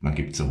 dann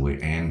gibt es ja wohl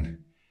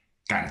ein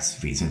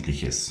ganz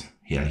wesentliches,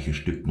 herrliches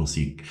Stück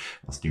Musik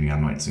aus dem Jahr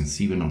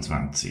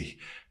 1927,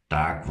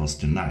 Dark Was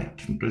the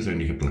Night. Und das ist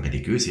eigentlich ein bisschen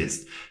religiös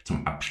jetzt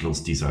zum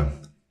Abschluss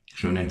dieser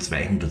schönen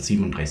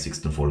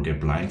 237. Folge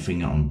Blind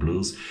Finger on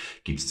Blues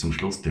gibt es zum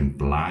Schluss den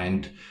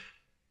Blind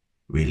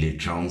Willie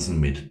Johnson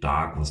mit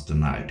Dark Was the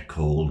Night,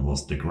 Cold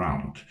Was the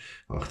Ground.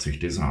 Hört sich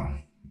das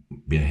an.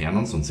 Wir hören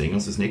uns und sehen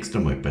uns das nächste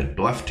Mal bei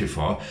Dorf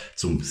TV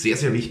zum sehr,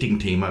 sehr wichtigen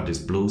Thema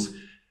des Blues,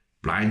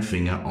 Blind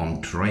Finger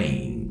on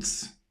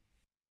Trains.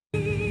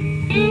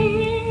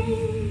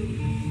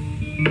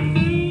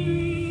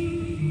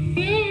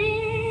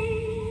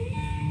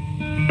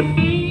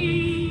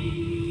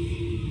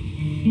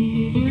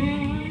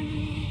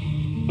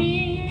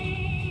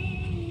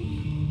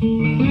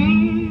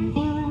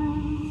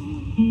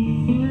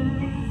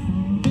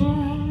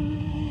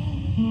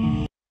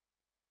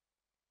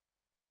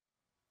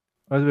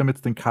 Also wir haben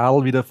jetzt den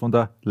Karl wieder von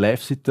der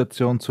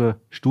Live-Situation zur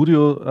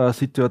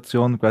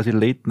Studio-Situation, quasi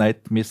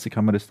Late-Night-mäßig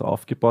haben wir das da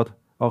aufgebaut.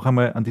 Auch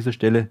einmal an dieser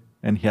Stelle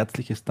ein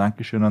herzliches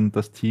Dankeschön an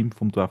das Team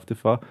vom Dorf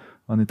TV,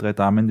 an die 3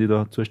 Damen, die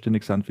da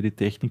zuständig sind für die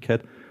Technik.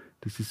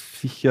 Das ist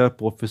sicher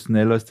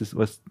professioneller als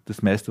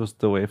das meiste, was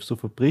der ORF so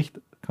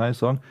verbricht, kann ich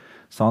sagen.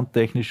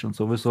 Soundtechnisch und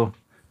sowieso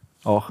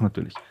auch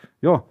natürlich.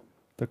 Ja,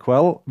 der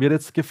Karl wird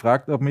jetzt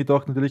gefragt, ob mich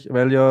doch natürlich,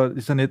 weil ja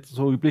ist ja nicht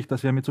so üblich,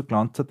 dass er mit so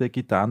glanzerte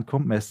Gitarren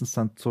kommt. Meistens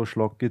sind so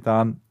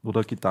Schlaggitarren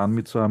oder Gitarren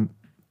mit so einem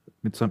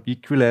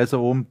Equalizer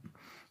oben,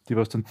 die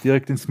was dann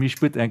direkt ins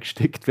Mischpult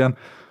eingesteckt werden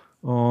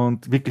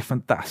und wirklich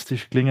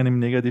fantastisch klingen im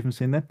negativen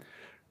Sinne.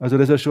 Also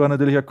das ist ja schon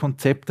natürlich ein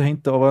Konzept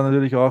dahinter, aber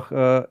natürlich auch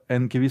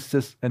eine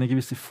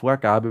gewisse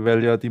Vorgabe,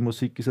 weil ja die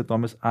Musik ist ja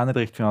damals auch nicht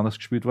recht viel anders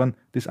gespielt worden.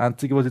 Das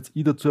Einzige, was jetzt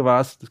ich dazu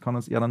weiß, das kann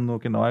uns er dann nur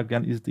genau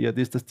erklären, ist eher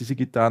das, dass diese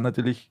Gitarren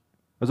natürlich,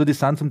 also die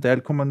sind zum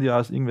Teil, kommen ja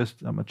aus irgendwas,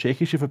 eine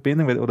tschechische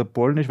Verbindung oder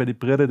polnisch, weil die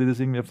Brüder, die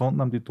das irgendwie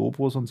erfunden haben, die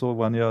Dobros und so,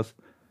 waren ja aus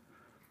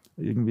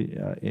irgendwie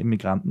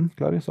Emigranten,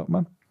 glaube ich, sagt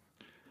man.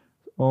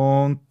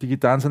 Und die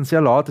Gitarren sind sehr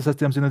laut, das heißt,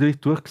 die haben sich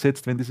natürlich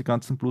durchgesetzt, wenn diese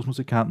ganzen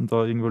Bluesmusikanten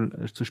da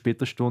irgendwo zu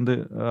später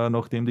Stunde,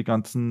 nachdem die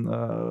ganzen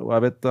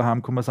Arbeiter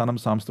heimgekommen sind am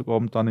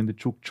Samstagabend, dann in die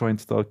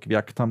Juke-Joints da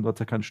gewerkt haben, da hat es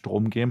ja keinen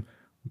Strom gegeben.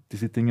 Und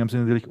diese Dinge haben sich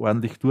natürlich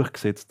ordentlich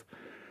durchgesetzt.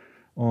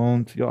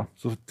 Und ja,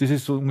 so, das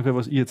ist so ungefähr,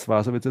 was ich jetzt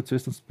weiß. Aber jetzt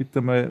erzählst du uns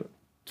bitte mal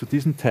zu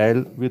diesem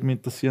Teil, würde mich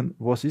interessieren,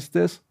 was ist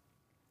das?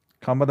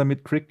 Kann man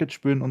damit Cricket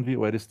spielen und wie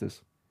alt ist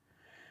das?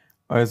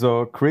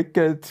 Also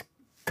Cricket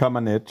kann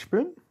man nicht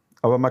spielen,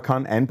 aber man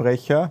kann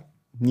Einbrecher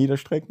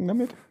niederstrecken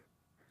damit.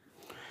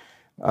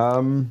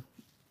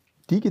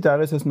 Die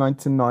Gitarre ist aus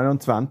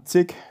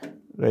 1929,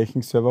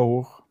 Rechenserver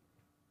hoch.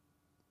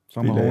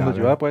 Sagen wir Viele 100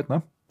 Jahre. Jahre alt,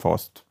 ne?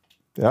 Fast.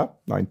 Ja,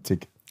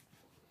 90.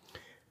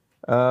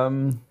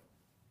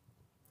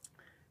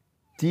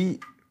 Die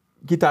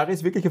Gitarre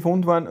ist wirklich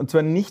erfunden worden, und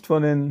zwar nicht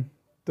von den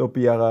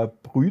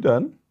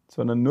Dopiera-Brüdern,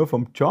 sondern nur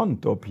vom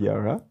John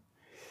Dopiera.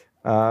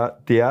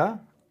 Die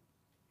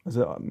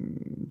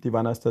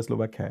waren aus der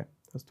Slowakei,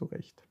 hast du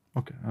recht.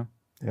 Okay, ja.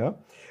 Ja.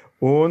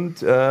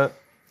 Und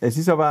es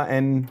ist aber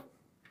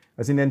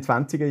also in den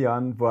 20er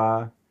Jahren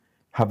war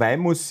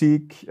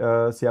Hawaii-Musik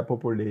sehr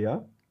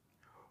populär,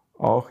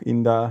 auch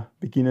in der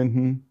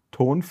beginnenden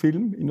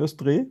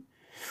Tonfilmindustrie.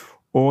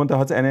 Und da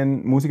hat es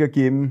einen Musiker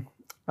gegeben,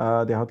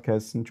 der hat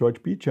geheißen George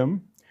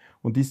Beecham.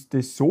 Und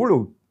das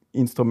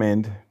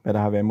Solo-Instrument bei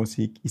der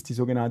Hawaii-Musik ist die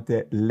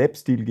sogenannte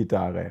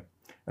Lap-Steel-Gitarre.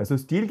 Also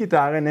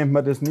Stilgitarre nennt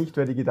man das nicht,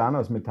 weil die Gitarren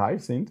aus Metall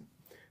sind,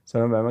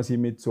 sondern weil man sie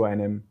mit so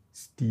einem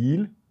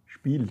Stil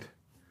spielt.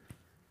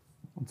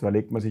 Und zwar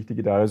legt man sich die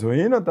Gitarre so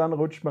hin und dann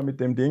rutscht man mit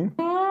dem Ding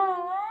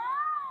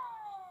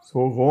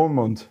so rum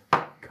und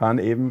kann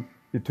eben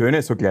die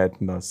Töne so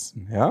gleiten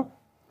lassen. Ja?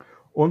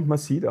 Und man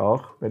sieht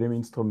auch, bei dem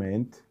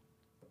Instrument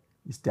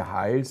ist der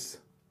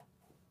Hals,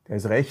 der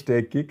ist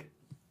rechteckig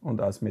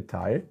und aus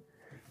Metall.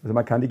 Also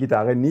man kann die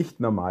Gitarre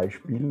nicht normal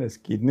spielen,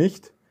 es geht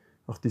nicht.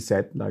 Auch die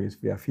Seitenlage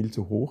wäre viel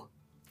zu hoch.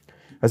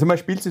 Also man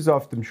spielt sie so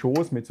auf dem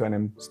Schoß mit so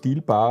einem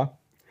Steelbar.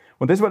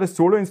 Und das war das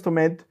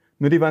Soloinstrument,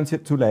 nur die waren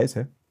zu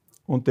leise.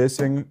 Und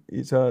deswegen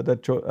ist der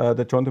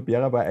John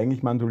Dopiera war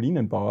eigentlich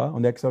Mandolinenbauer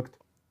und er hat gesagt,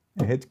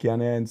 er hätte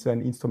gerne so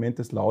ein Instrument,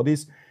 das laut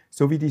ist,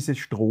 so wie diese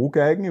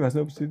Strohgeigen, ich weiß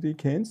nicht, ob du die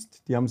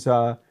kennst, die haben so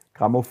ein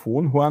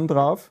Grammophonhorn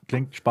drauf.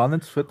 Klingt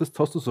spannend,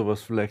 hast du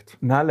sowas vielleicht?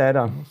 Nein,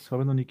 leider. Das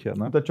habe ich noch nie gehört.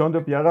 Ne? Und der John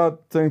Dopiera hat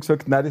dann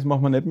gesagt, nein, das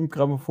machen wir nicht mit dem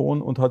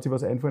Grammophon und hat sich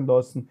was einfallen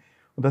lassen.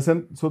 Und da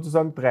sind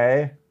sozusagen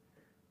 3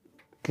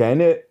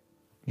 kleine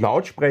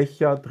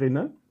Lautsprecher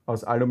drinnen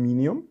aus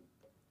Aluminium.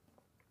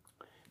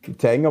 Die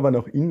zeigen aber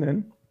nach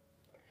innen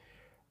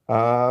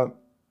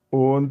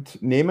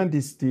und nehmen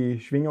die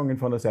Schwingungen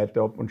von der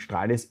Seite ab und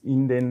strahlen es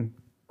in den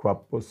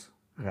Korpus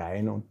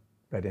rein, und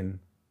bei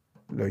den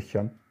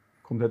Löchern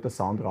kommt halt der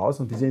Sound raus.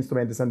 Und diese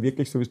Instrumente sind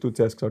wirklich, so wie du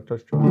zuerst gesagt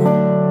hast, schon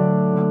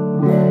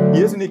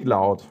irrsinnig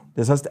laut.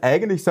 Das heißt,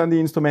 eigentlich sind die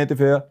Instrumente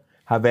für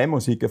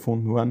Hawaii-Musik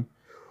erfunden worden.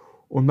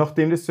 Und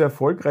nachdem das so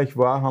erfolgreich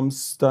war, haben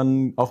sie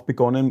dann auch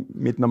begonnen,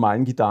 mit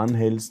normalen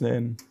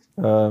Gitarrenhälsen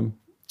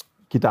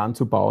Gitarren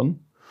zu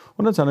bauen.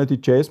 Und dann sind halt die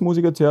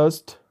Jazzmusiker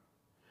zuerst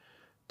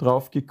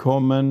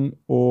draufgekommen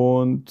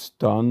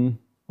und dann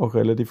auch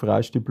relativ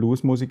rasch die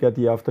Bluesmusiker,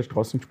 die auf der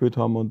Straße gespielt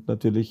haben und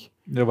natürlich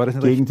war das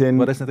nicht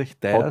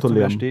recht teuer zu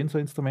verstehen, so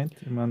ein Instrument?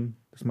 Ich meine,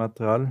 das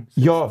Material?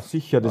 Ja,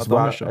 sicher. Das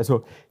war,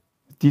 also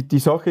die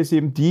Sache ist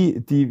eben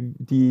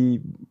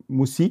die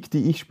Musik,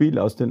 die ich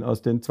spiele aus den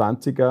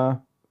 20er,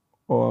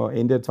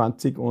 Ende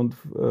 20 und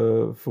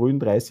frühen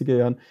 30er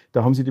Jahren,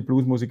 da haben sich die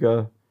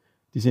Bluesmusiker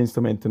diese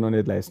Instrumente noch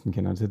nicht leisten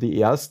können. Also die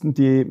ersten,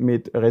 die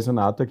mit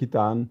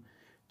Resonator-Gitarren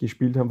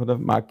gespielt haben von der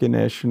Marke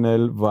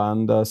National,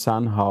 waren der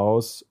Sun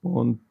House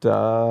und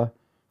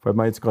fällt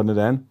mir jetzt gerade nicht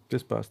ein.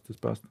 Das passt.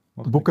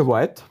 Booker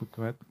White.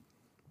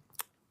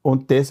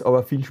 Und das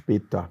aber viel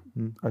später.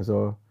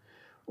 Also,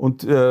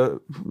 und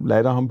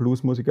leider haben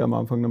Bluesmusiker am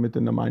Anfang noch mit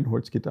den normalen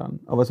Holzgitarren.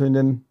 Aber so in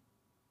den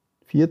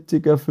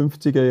 40er,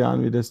 50er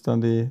Jahren, wie das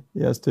dann die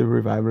erste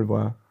Revival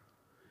war,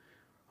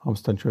 haben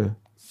es dann schon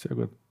sehr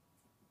gut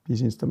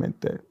diese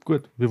Instrumente.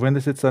 Gut, wir wollen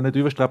das jetzt auch nicht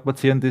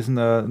überstrapazieren, diesen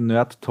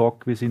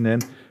Nerd-Talk, wie Sie ihn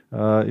nennen.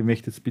 Ich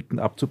möchte jetzt bitten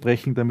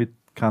abzubrechen, damit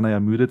keiner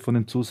ermüdet von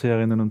den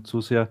Zuseherinnen und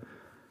Zusehern.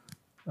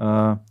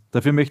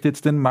 Dafür möchte ich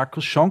jetzt den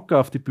Markus Schonka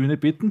auf die Bühne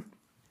bitten.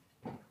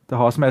 Der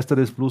Hausmeister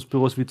des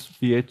Bluesbüros,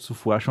 wie jetzt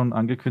zuvor schon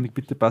angekündigt.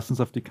 Bitte passen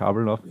Sie auf die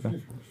Kabel auf. Ja.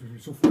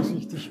 So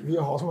vorsichtig, wie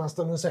ein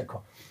Hausmeister nur sein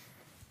kann.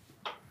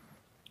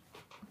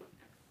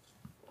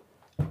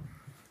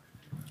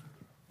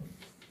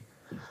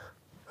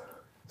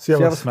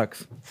 Servus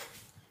Max.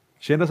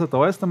 Schön, dass er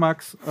da ist, der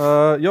Max.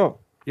 Ja,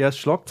 er ist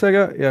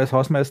Schlagzeuger, er ist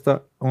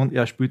Hausmeister und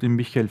er spielt im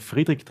Michael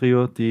Friedrich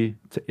Trio. Die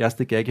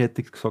erste Geige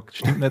hätte ich gesagt,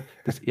 stimmt nicht.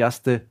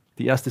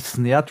 Die erste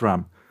Snare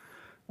Drum.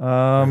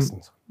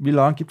 Wie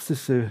lange gibt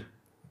es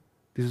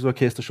dieses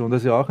Orchester schon?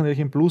 Das ja auch natürlich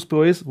im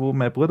Bluesbüro ist, wo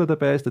mein Bruder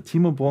dabei ist, der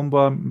Timo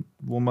Brunnbauer,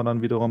 wo man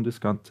dann wiederum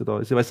das Ganze da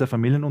ist. Ja, weil es ein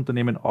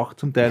Familienunternehmen auch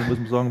zum Teil, muss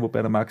man sagen,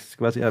 wobei der Max ist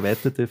quasi eine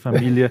erweiterte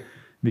Familie.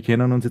 Wir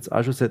kennen uns jetzt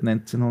auch schon seit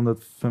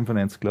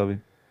 1995, glaube ich.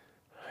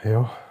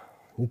 Ja,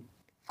 ich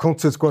kann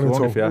es jetzt gar nicht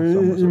so sagen.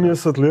 Ungefähr, Ich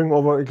muss es liegen,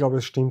 aber ich glaube,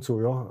 es stimmt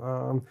so.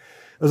 Ja.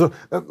 Also,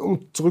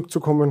 um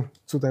zurückzukommen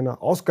zu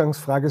deiner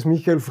Ausgangsfrage, das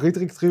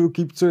Michael-Friedrich-Trio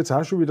gibt es ja jetzt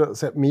auch schon wieder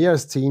seit mehr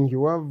als 10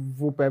 Jahren,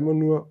 wobei wir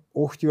nur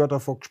 8 Jahre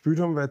davon gespielt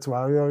haben, weil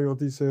 2 Jahre ja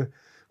diese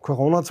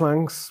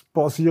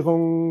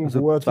Corona-Zwangspausierung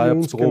Also war, die 2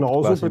 uns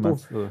genauso quasi,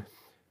 betroffen.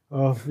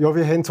 Ja,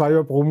 wir hätten 2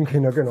 Jahre proben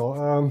können,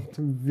 genau.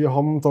 Wir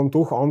haben dann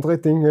doch andere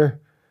Dinge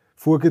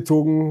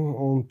vorgezogen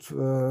und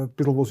ein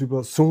bisschen was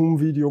über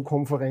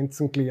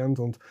Zoom-Videokonferenzen gelernt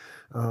und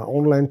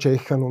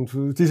Online-Checkern und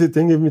diese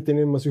Dinge, mit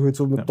denen man sich halt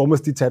so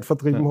damals die Zeit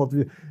vertrieben hat,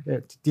 wie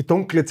die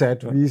dunkle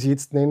Zeit, wie ich es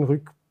jetzt nenne,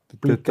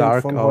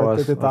 rückblickend von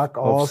heute, The Dark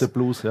Hours. Auf The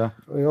Blues, ja.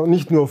 Ja,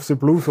 nicht nur auf The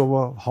Blues,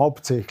 aber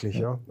hauptsächlich.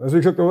 Ja. Also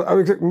wie gesagt,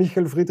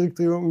 Michael Friedrich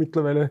Trio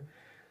mittlerweile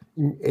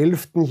im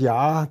 11.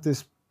 Jahr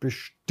des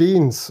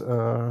Bestehens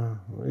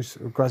ist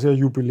quasi ein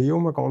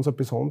Jubiläum, ein ganz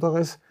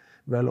besonderes,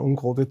 weil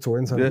ungerade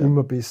Zahlen sind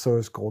immer besser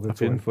als gerade Zahlen. Auf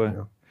jeden Fall.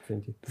 Ja,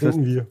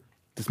 finden wir.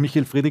 Das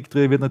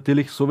Michael-Friedrich-Trio wird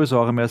natürlich sowieso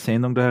auch einmal eine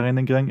Sendung da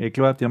herinnen kriegen.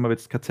 Klar, die haben aber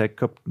jetzt keine Zeit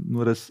gehabt,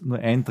 nur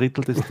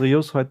 1/3 des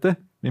Trios heute.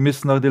 Wir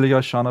müssen natürlich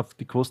auch schauen auf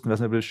die Kosten, ich weiß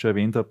nicht, ob ich das schon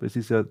erwähnt habe. Es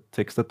ist ja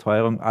sechster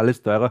Teuerung,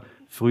 alles teurer.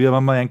 Früher,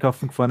 wenn man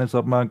einkaufen gefahren ist,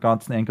 hat man einen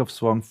ganzen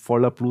Einkaufswagen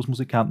voller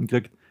Bluesmusikanten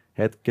gekriegt.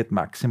 Heute geht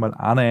maximal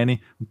einer rein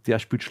und der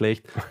spielt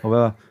schlecht.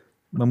 Aber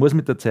man muss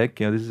mit der Zeit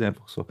gehen, das ist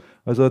einfach so.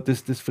 Also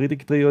das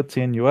Friedrich-Trio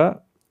 10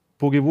 Jahre,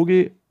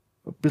 Boogie-Woogie,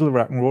 ein bisschen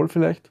Rock'n'Roll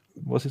vielleicht.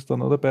 Was ist da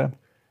noch dabei?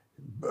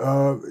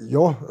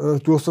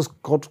 Du hast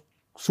das gerade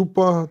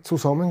super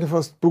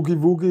zusammengefasst.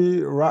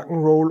 Boogie-Woogie,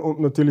 Rock'n'Roll und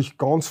natürlich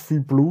ganz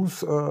viel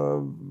Blues,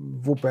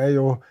 wobei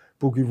ja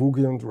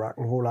Boogie-Woogie und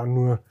Rock'n'Roll auch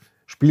nur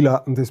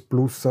Spielarten des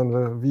Blues sind.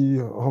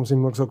 Wie haben sie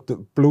immer gesagt,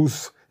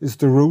 Blues is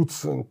the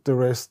roots and the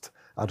rest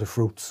are the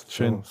fruits.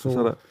 Schön, das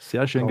hat er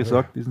sehr schön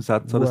gesagt. Diesen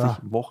Satz hat er sich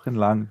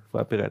wochenlang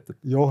vorbereitet.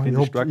 Ja, ich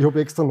hab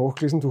extra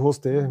nachgelesen, du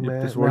hast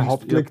meine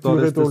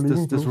Hauptlektüre da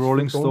liegen. Das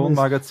Rolling Stone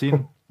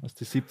Magazin aus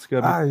den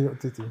 70er.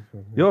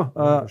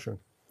 Also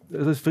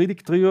das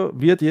Friedrich-Trio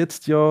wird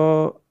jetzt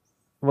ja,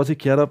 was ich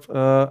gehört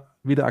habe,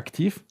 wieder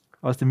aktiv,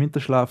 aus dem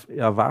Winterschlaf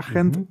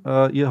erwachend.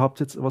 Ihr habt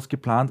jetzt was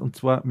geplant und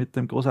zwar mit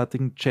dem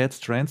großartigen Chad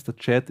Strands. Der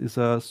Chad ist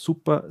ein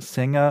super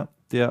Sänger,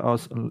 der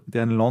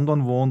in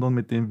London wohnt und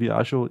mit dem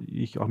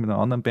ich auch mit einer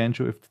anderen Band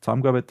schon öfter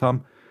zusammengearbeitet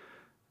haben,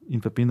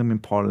 in Verbindung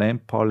mit Paul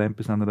Lamp. Paul Lamp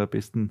ist einer der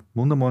besten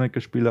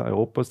Mundharmonikaspieler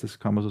Europas, das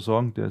kann man so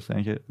sagen. Der ist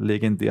eigentlich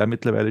legendär,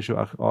 mittlerweile schon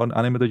auch nicht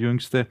mehr der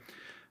Jüngste.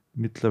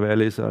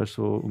 Mittlerweile ist er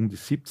also um die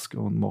 70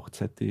 und macht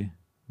seit die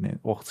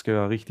 80er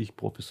Jahren richtig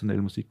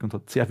professionelle Musik und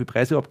hat sehr viele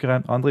Preise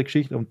abgeräumt. Andere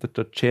Geschichte, und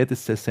der Chad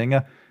ist der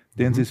Sänger,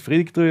 den sie das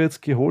Friedrich-Trio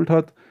jetzt geholt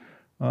hat.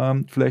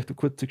 Vielleicht eine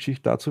kurze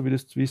Geschichte dazu, wie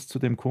es zu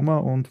dem gekommen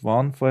und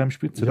wann vor allem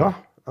spielt sie da?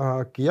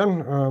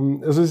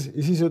 Gern. Also es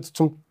ist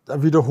jetzt eine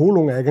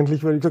Wiederholung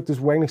eigentlich, weil ich gesagt,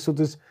 das war eigentlich so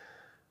das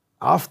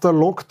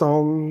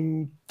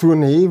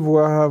After-Lockdown-Tournee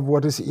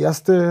war das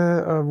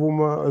erste, wo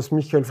wir als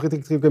Michael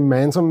Friedrich Trio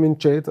gemeinsam mit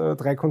Chad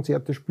 3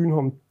 Konzerte spielen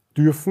haben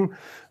dürfen.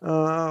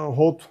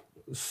 Hat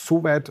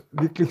soweit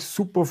wirklich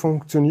super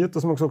funktioniert,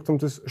 dass wir gesagt haben,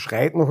 das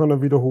schreit nach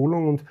einer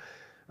Wiederholung. Und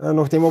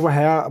nachdem aber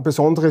heuer ein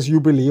besonderes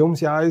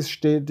Jubiläumsjahr ist,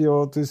 steht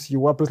ja das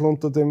Jahr ein bisschen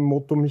unter dem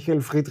Motto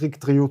Michael Friedrich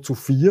Trio zu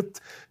viert.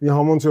 Wir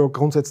haben uns ja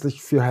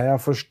grundsätzlich für heuer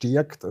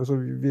verstärkt. Also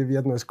wir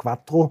werden als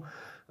Quattro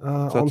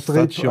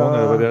Antrieb,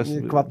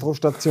 Quattro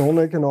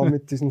Stazione, genau,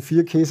 mit diesen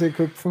 4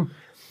 Käseköpfen,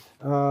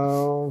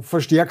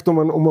 verstärkt um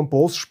einen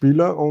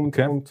Bassspieler und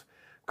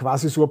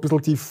quasi so ein bisschen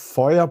die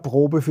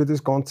Feuerprobe für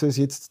das Ganze ist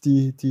jetzt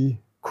die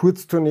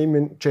Kurztournee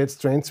mit Chad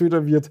Strands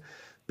wieder, wird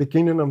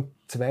beginnen am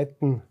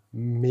 2.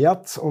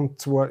 März und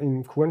zwar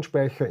im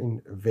Kornspeicher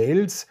in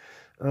Wels.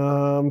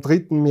 Am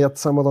 3.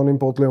 März sind wir dann in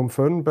Bad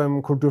Leonfölln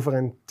beim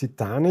Kulturverein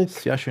Titanic.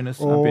 Sehr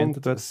schönes Ambiente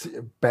dort.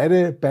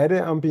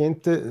 Beide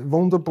Ambiente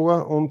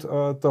wunderbar und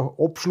der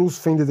Abschluss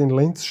findet in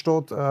Linz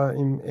statt,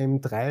 im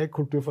M3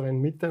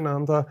 Kulturverein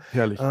Miteinander.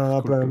 Herrlich.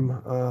 Beim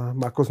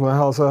Markus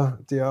Neuhauser,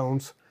 der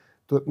uns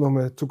dort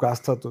nochmal zu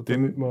Gast hat,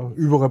 damit wir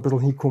überall ein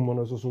bisschen hinkommen.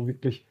 Also so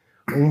wirklich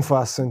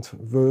umfassend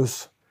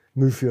Wels,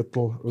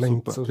 Mühlviertel,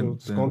 Linz. Super, also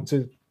das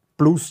ganze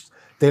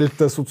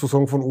Plus-Delta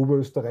sozusagen von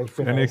Oberösterreich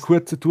bereist. Eine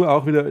kurze Tour,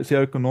 auch wieder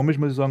sehr ökonomisch,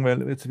 muss ich sagen,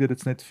 weil jetzt wird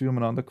jetzt nicht viel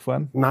umeinander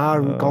gefahren.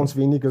 Nein, ganz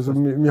wenig. Also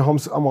wir haben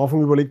es am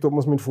Anfang überlegt, ob wir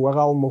es mit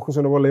Vorradl machen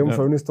sollen, aber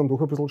Leonfölln ist dann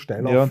doch ein bisschen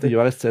steiler. Ja, und die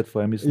Jahreszeit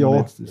vor allem ist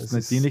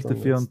nicht dienlich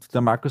dafür. Und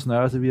der Markus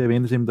Neuer, also wie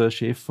erwähnt, ist eben der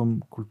Chef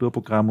vom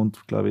Kulturprogramm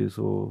und, glaube ich,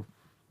 so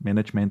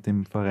Management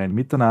im Verein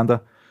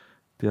Miteinander,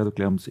 der da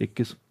gleich ums Eck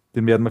ist.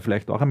 Den werden wir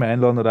vielleicht auch einmal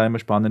einladen oder einmal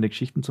spannende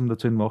Geschichten zum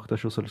Erzählen macht. Er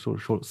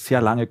schon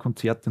sehr lange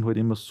Konzerte und halt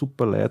immer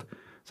super Leute.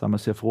 Sind wir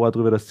sehr froh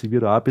darüber, dass sie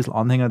wieder auch ein bisschen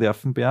Anhänger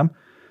dürfen bei ihm.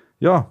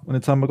 Ja, und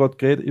jetzt haben wir gerade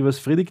geredet über das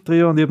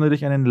Friedrich-Trio und ich habe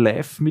natürlich einen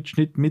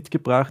Live-Mitschnitt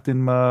mitgebracht,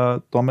 den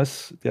wir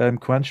damals, der im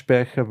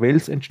Kornspeicher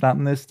Wels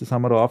entstanden ist. Das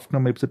haben wir da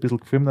aufgenommen, ich habe es ein bisschen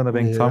gefilmt und ein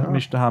wenig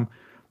zusammengemischt haben.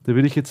 Da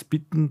würde ich jetzt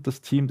bitten, das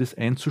Team das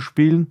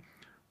einzuspielen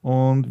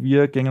und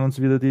wir gehen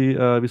uns wieder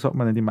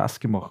die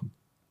Maske machen.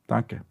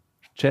 Danke.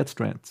 Chad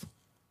Strands.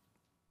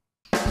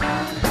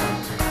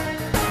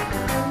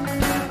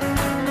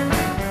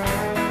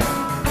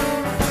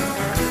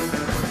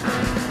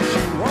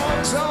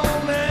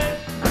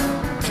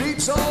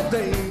 All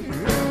day,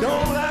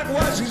 don't like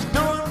what she's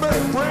doing, but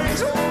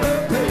praise her.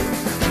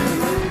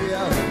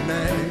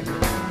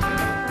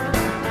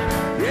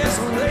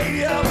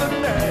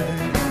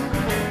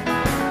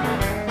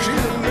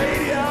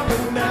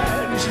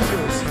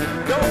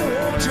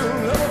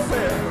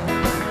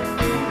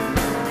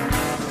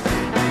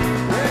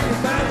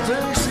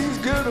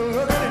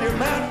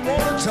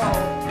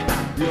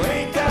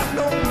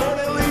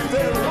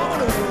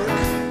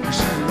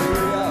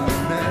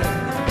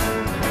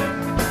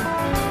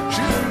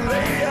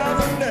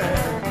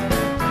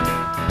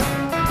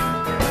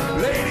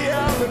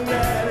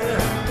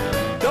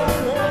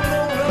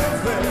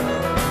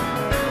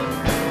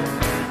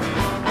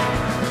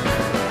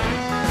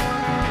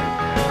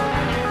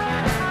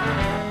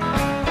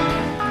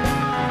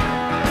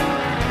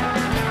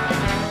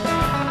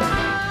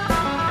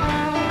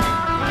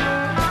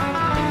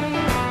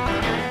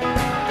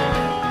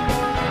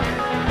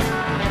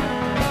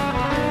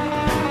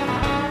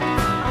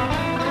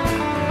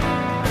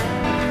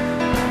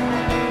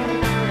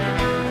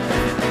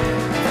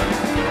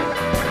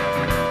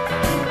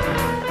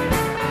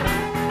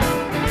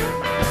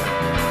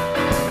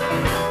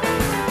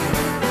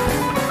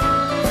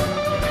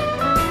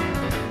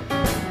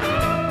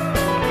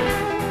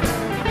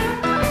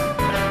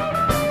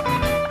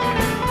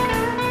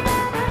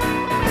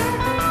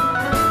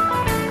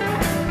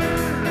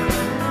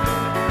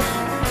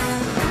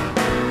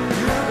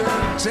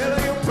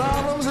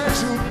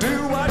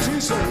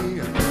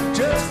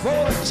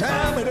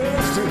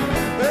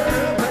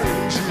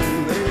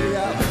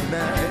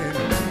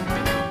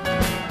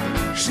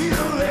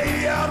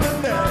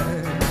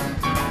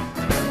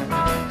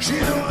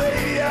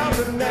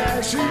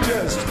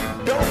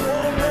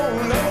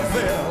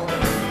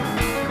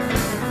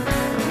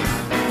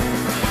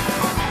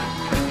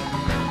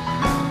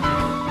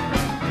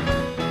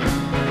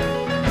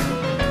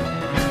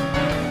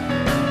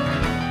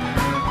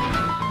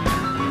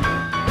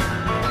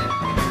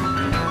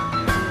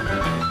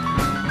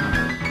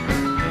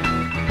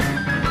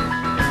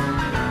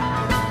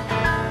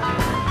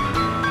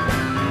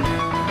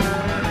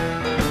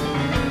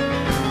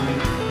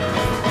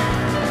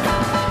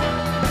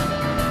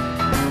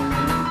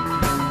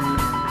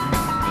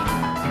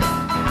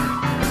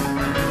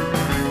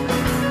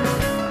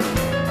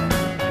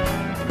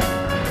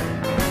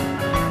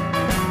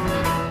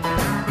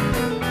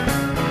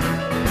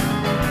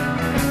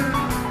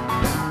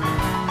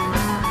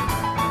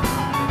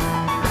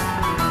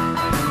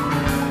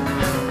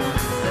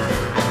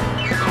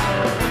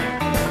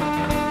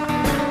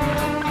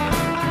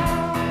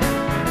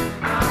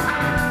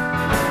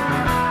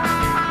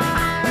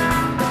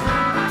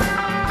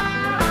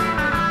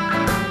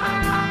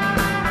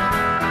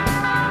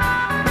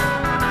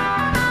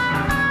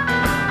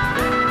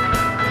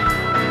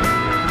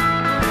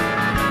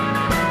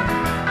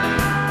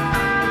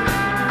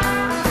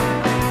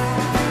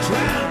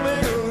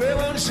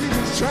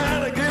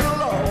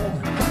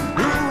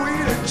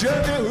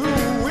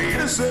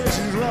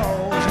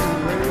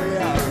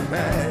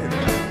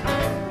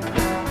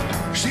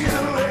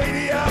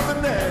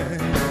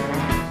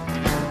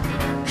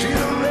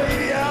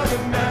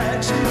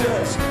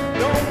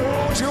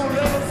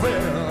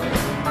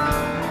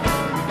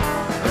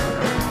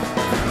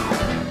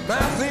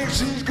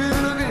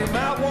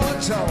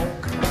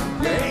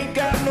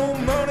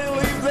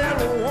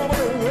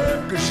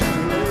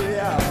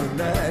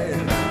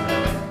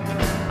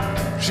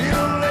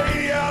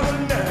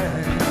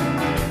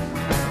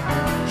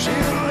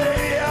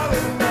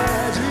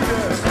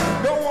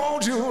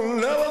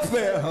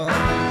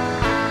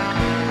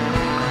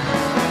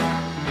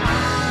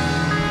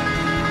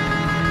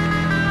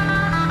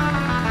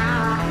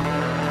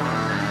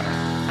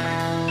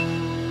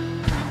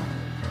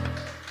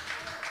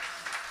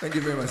 Thank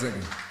you very much. Thank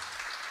you.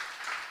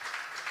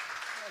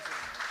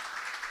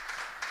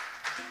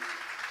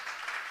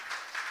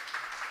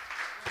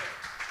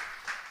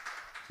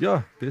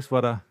 Ja, das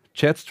war der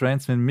Chat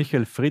Strands mit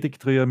Michael Friedig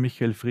Trio.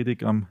 Michael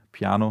Friedig am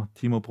Piano,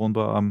 Timo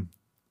Brunnbauer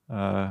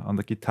an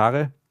der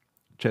Gitarre,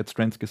 Chat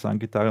Strands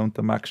Gesanggitarre und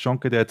der Max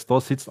Schonka, der jetzt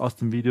da sitzt aus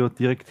dem Video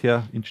direkt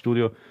her ins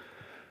Studio,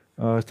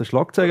 ist der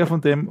Schlagzeuger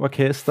von dem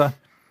Orchester.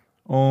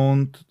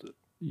 Und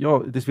ja,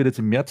 das wird jetzt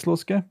im März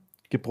losgehen.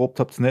 Geprobt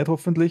habt ihr nicht,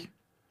 hoffentlich.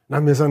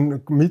 Nein, wir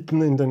sind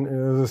mitten in den,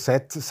 also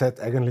seit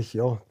eigentlich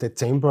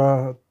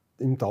Dezember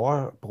im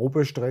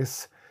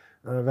Dauerprobestress,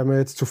 weil wir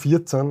jetzt zu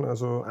 14,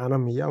 also einer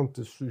mehr, und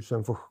das ist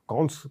einfach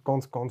ganz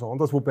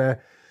anders. Wobei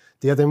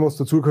der, dem uns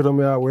dazugehört, haben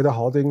wir ein alter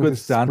Haudegen. Gut, das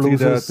ist der Einzige,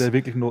 der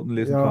wirklich Noten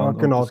lesen kann.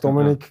 Genau,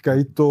 Dominik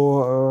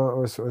Gaito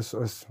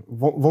als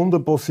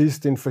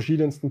Wunderbassist in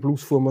verschiedensten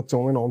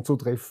Bluesformationen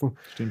anzutreffen.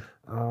 Stimmt.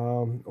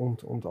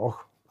 Und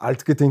auch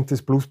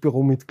altgedientes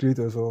Bluesbüro-Mitglied,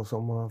 also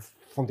sagen wir,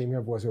 von dem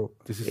her war es ja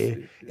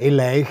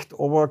leicht,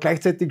 aber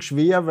gleichzeitig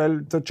schwer,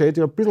 weil der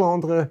Jade ja ein bisschen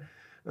andere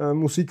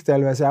Musik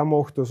teilweise auch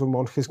macht, also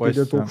manches geht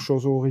ja doch schon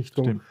so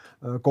Richtung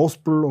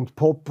Gospel und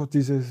Pop,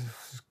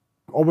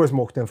 aber es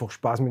macht einfach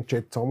Spaß mit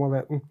Jade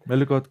zusammenarbeiten. Weil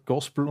du gerade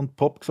Gospel und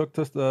Pop gesagt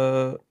hast,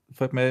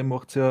 fällt mir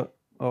macht es ja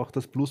auch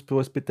das Bluesbüro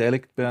ist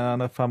beteiligt bei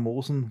einer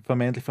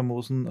vermeintlich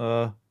famosen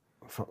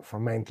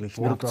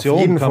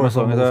Produktion, kann man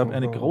sagen. Also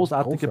eine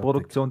großartige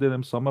Produktion, die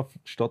im Sommer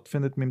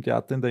stattfindet mit dem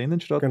Theater in der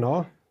Innenstadt.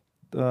 Genau.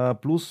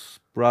 Blues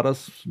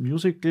Brothers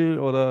Musical,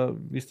 oder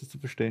wie ist das zu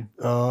verstehen?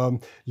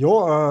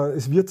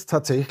 Es wird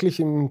tatsächlich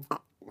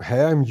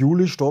heuer im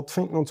Juli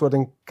stattfinden, und zwar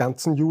den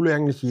ganzen Juli,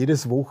 eigentlich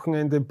jedes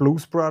Wochenende.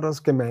 Blues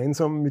Brothers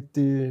gemeinsam mit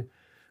den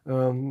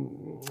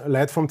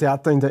Leuten vom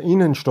Theater in der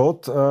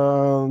Innenstadt.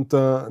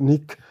 Der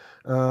Nick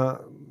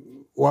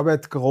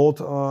arbeitet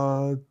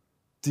gerade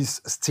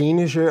das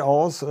Szenische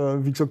aus.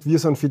 Wie gesagt, wir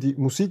sind für die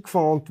Musik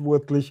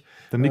verantwortlich.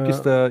 Der Nick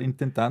ist der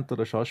Intendant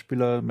oder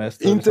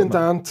Schauspielermeister?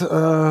 Intendant,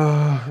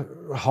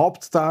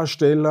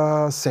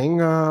 Hauptdarsteller,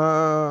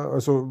 Sänger,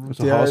 also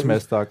der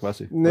Hausmeister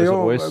quasi. Naja,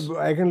 also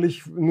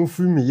eigentlich nur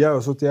viel mehr.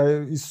 Also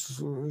der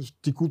ist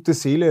die gute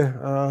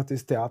Seele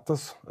des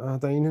Theaters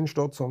der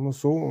Innenstadt, sagen wir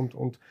so,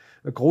 und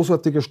ein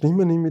großartiger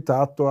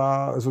Stimmenimitator.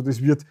 Also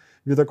das wird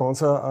eine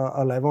ganz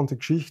eine leibende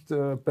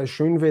Geschichte. Bei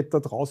Schönwetter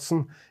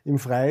draußen im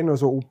Freien,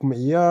 also Open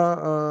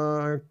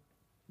Air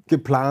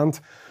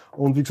geplant.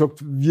 Und wie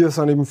gesagt, wir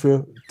sind eben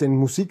für den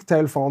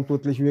Musikteil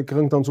verantwortlich. Wir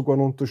kriegen dann sogar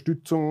eine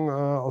Unterstützung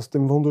aus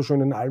dem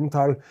wunderschönen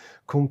Almtal.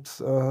 Kommt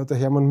der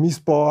Hermann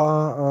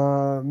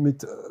Miesbauer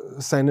mit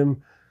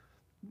seinem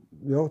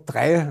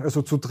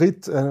zu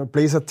dritt,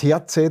 Bläser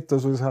Terzett,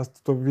 also das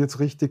heißt, da wird es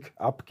richtig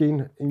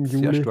abgehen im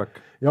Juli. Sehr stark.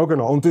 Ja,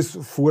 genau. Und das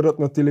fordert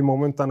natürlich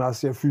momentan auch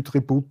sehr viel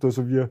Tribut.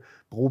 Also wir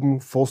proben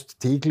fast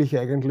täglich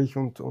eigentlich,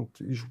 und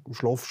ich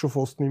schlafe schon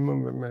fast nicht mehr.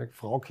 Meine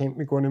Frau kennt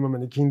mich gar nicht mehr,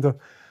 meine Kinder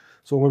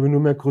sagen aber nur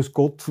mehr Grüß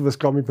Gott, weil sie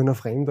glauben, ich bin ein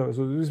Fremder.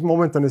 Also das ist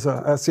momentan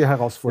eine sehr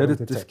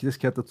herausfordernde Zeit. Das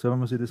gehört dazu, wenn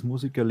man sich das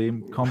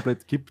Musikerleben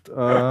komplett gibt.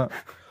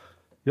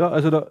 Ja,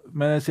 also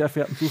meine sehr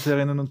verehrten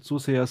Zuseherinnen und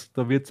Zuseher,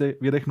 da wird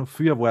euch noch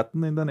viel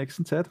erwarten in der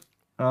nächsten Zeit.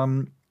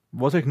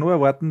 Was euch noch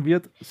erwarten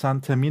wird,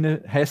 sind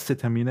heiße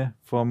Termine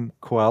vom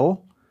Karl.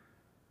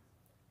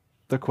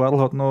 Der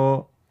Karl hat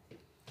noch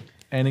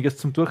einiges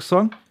zum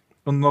Durchsagen.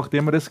 Und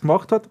nachdem er das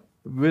gemacht hat,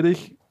 würde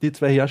ich die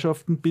zwei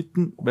Herrschaften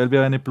bitten, weil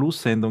wir eine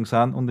Blues-Sendung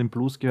sind und im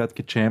Blues gehört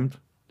gejammt.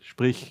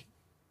 Sprich,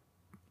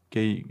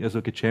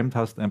 gejammt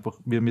heißt einfach,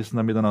 wir müssen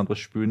da miteinander was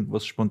spielen,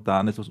 was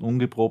Spontanes, was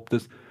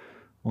Ungeprobtes.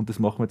 Und das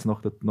machen wir jetzt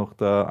nach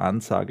der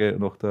Ansage,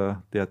 nach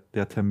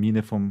der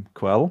Termine vom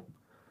Karl.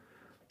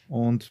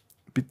 Und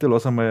bitte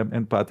lass einmal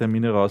ein paar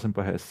Termine raus, ein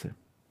paar heiße.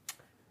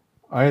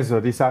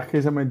 Also, die Sache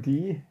ist einmal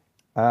die,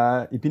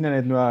 ich bin ja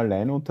nicht nur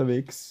allein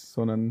unterwegs,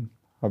 sondern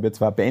habe ja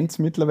 2 Bands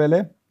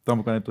mittlerweile. Da haben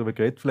wir gar nicht drüber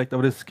geredet vielleicht,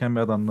 aber das können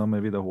wir dann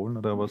nochmal wiederholen,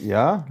 oder was?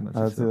 Ja, genau,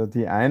 also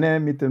die eine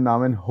mit dem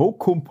Namen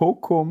Hokum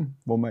Pokum,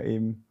 wo wir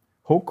eben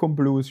Hokum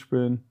Blues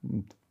spielen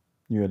und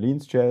New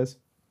Orleans Jazz.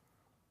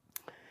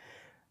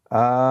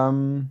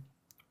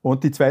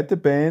 Und die zweite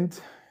Band,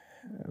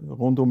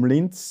 rund um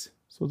Linz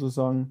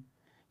sozusagen,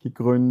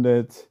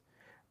 gegründet,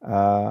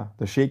 der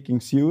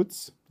Shaking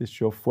Suits, das es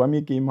schon vor mir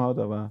gegeben hat,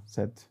 aber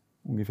seit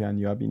ungefähr einem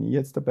Jahr bin ich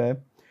jetzt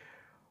dabei,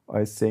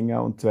 als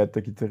Sänger und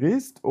zweiter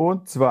Gitarrist.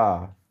 Und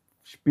zwar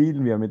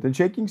spielen wir mit den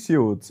Shaking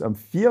Suits am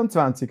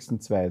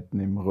 24.02.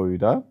 im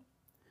Röder,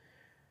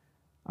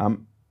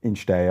 in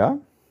Steyr,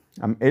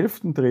 am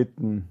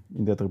 11.03.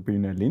 in der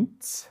Tribüne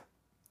Linz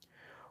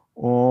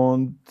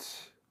und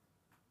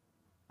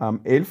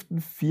am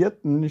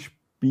 11.04.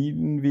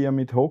 spielen wir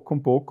mit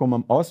Hokum Pokum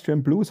am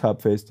Austrian Blues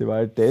Hub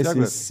Festival. Das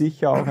ist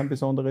sicher auch ein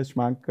besonderes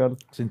Schmankerl.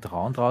 Das ist in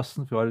Traun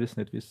draußen, für alle, die es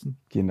nicht wissen.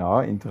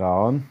 Genau, in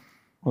Traun.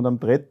 Und am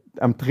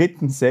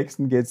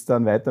 3.06. geht es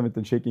dann weiter mit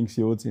den Shaking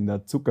Suits in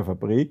der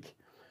Zuckerfabrik.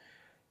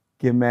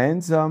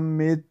 Gemeinsam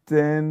mit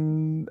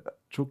den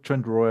Juke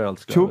Joint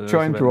Royals. Juke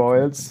Joint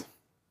Royals.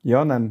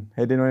 Ja, dann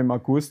hätte ich noch im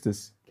August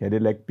das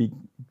Cadillac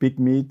Big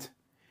Meat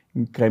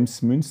in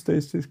Kremsmünster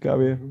ist das,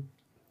 glaube ich.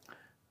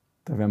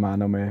 Da werden wir auch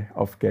nochmal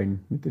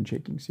aufgehen mit den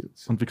Shaking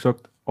Suits. Und wie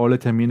gesagt, alle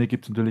Termine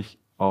gibt es natürlich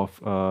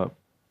auf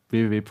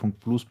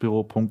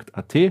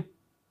www.bluesbuero.at. Da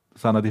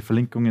sind auch die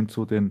Verlinkungen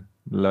zu den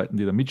Leuten,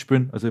 die da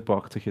mitspielen. Also ihr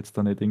braucht euch jetzt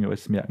da nicht Dinge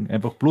alles merken.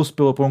 Einfach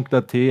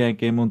bluesbuero.at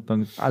eingeben und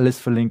dann alles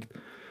verlinkt.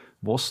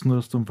 Was nur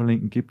es zum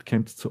Verlinken gibt,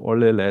 kommt zu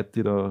alle Leute,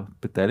 die da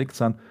beteiligt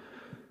sind.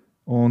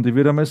 Und ich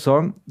würde einmal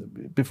sagen,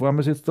 bevor wir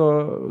uns jetzt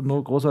da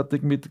noch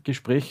großartig mit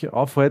Gesprächen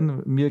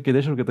aufhalten, mir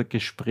geht schon wieder der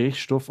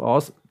Gesprächsstoff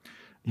aus.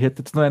 Ich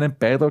hätte jetzt noch einen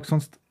Beitrag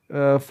sonst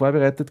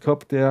vorbereitet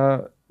gehabt,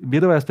 der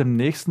wird aber erst beim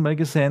nächsten Mal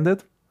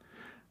gesendet.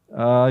 Ich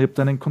habe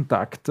da einen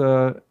Kontakt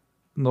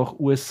nach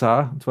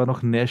USA, und zwar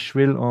nach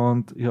Nashville,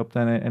 und ich habe da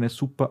eine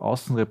super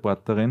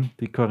Außenreporterin,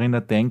 die Corinna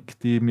Denk,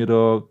 die mir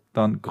da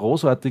dann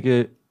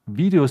großartige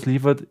Videos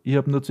liefert. Ich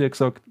habe nur zu ihr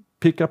gesagt,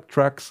 Pickup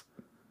Trucks,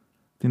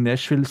 die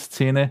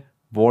Nashville-Szene,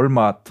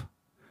 Walmart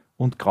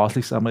und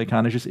grausliches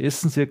amerikanisches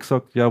Essen. Sie hat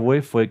gesagt,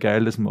 jawohl, voll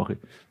geil, das mache ich.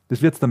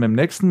 Das wird es dann beim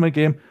nächsten Mal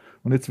geben.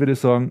 Und jetzt würde ich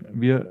sagen,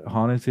 wir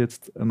hauen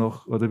jetzt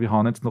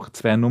noch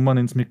 2 Nummern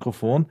ins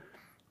Mikrofon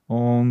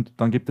und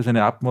dann gibt es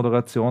eine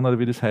Abmoderation, oder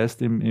wie das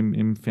heißt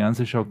im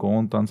Fernsehjargon,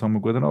 und dann sagen wir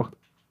gute Nacht.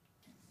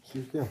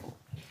 Sicher.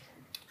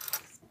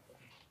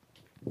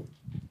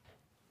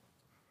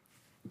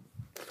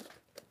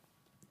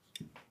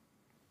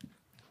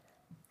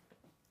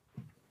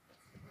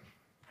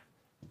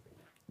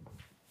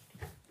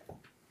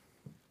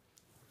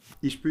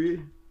 Ich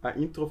spiele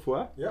ein Intro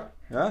vor, Ja.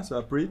 ja, so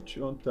ein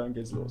Bridge, und dann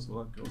geht's los. Das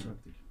war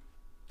großartig.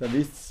 Dann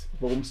wisst ihr,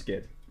 worum es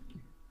geht.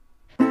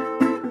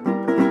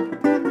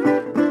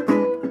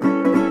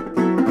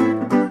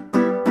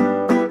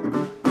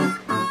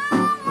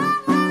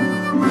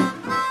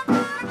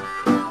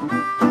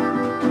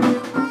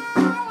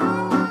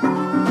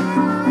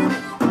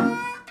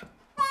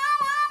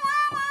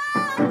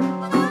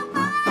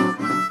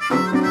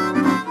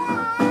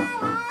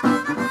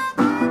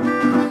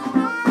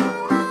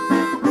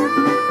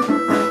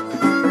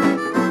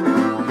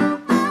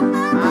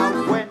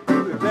 I went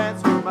to a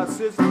dance with my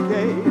sister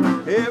Kate.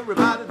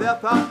 Everybody there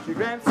thought she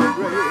danced so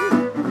great.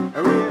 I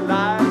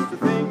realized a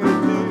thing or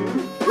two.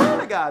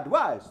 Then I got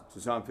wise to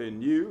something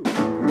new.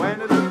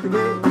 When I looked at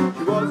Kate,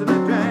 she was in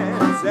a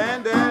trance,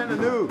 and then I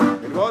knew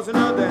it wasn't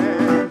a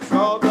dance.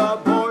 All the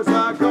boys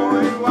are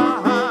going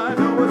wild.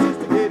 Oh, what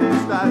sister Kate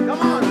is like? Come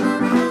on.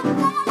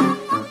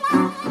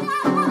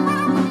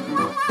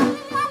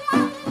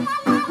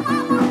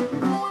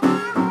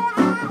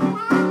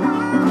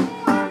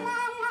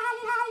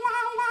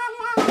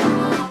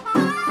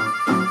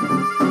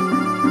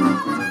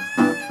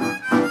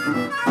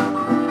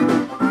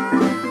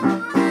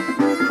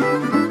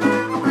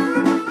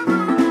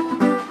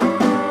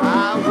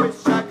 I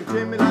wish I could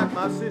shimmy like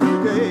my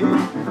sister Kate.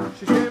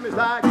 She shimmies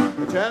like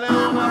a jelly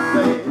on a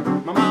plate.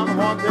 My mama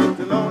wanted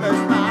to know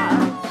last night.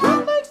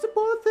 What makes the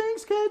boy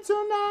think Kate's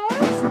so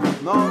nice?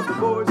 And all the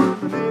boys in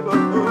the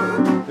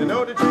neighborhood, they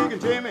know that she can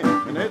shimmy,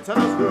 and it's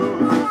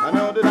understood. I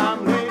know that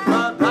I'm late,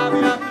 but I'll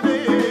be up to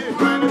date.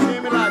 When I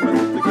shimmy like my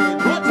sister Kate,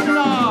 what's it on?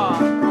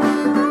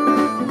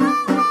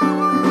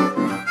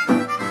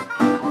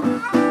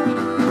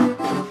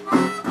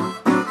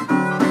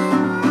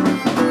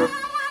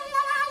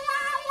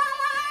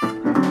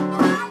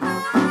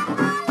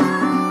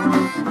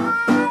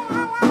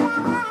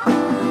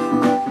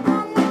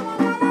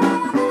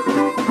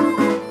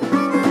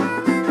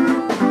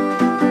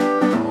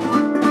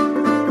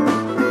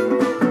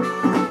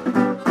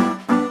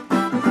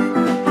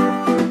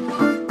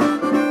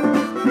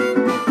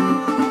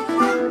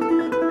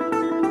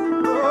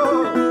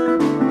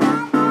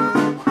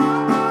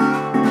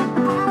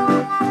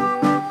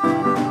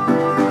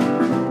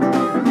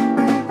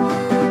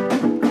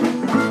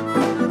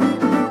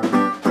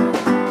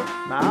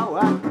 Now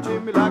I can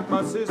shimmy like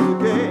my sister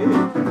Kate.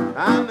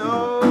 I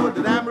know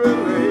that I'm real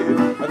late.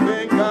 I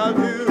think I'll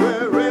do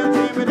a real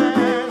shimmy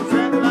dance,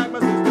 and like my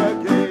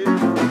sister Kate.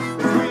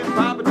 Sweet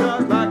Papa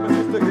just like my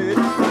sister Kate.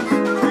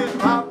 Sweet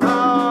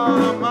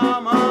Papa,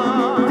 Mama,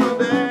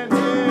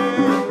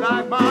 dancing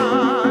like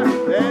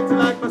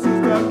my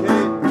sister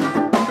Kate.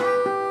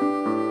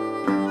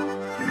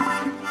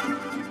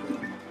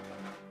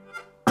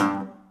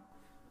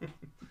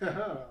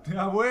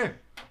 Jawohl.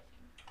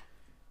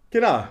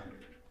 Genau,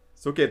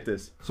 so geht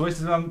es. So ist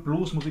es dann,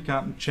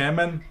 Bluesmusikanten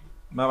jammen,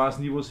 man weiß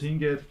nie, wo es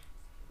hingeht,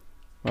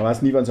 Man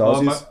weiß nie, wann es aus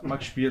aber ist. man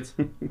spürt es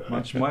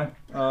manchmal.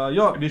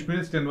 Ja, wir spielen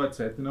jetzt gleich noch eine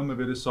zweite Nummer,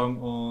 würde ich sagen,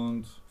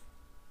 und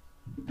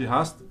die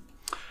heißt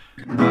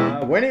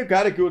When you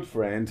got a good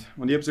friend.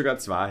 Und ich habe sogar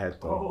 2 heute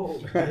da. Oh,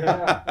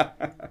 ja.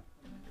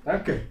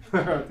 Danke.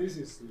 Das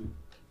ist lieb.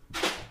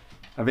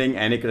 Ein wenig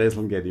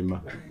eingräseln geht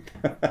immer.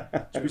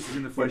 Spielst du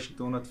in der falschen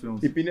Tonart für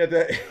uns? Ich bin ja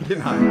der,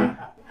 genau,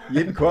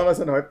 jeden Chorus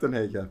ein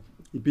Halbtonhächer.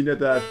 Ich bin ja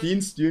der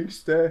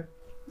Dienstjüngste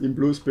im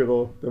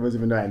Bluesbüro, da muss ich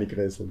mir nur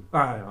eingräseln.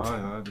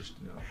 Ja, das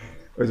stimmt. Ja.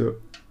 Also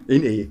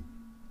in E.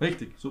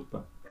 Richtig,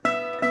 super.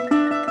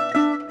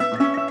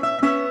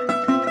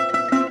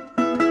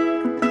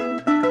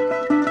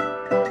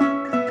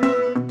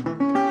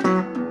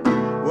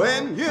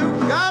 When you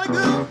got a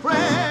good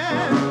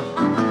friend,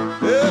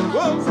 it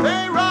will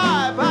stay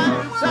right by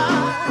your side.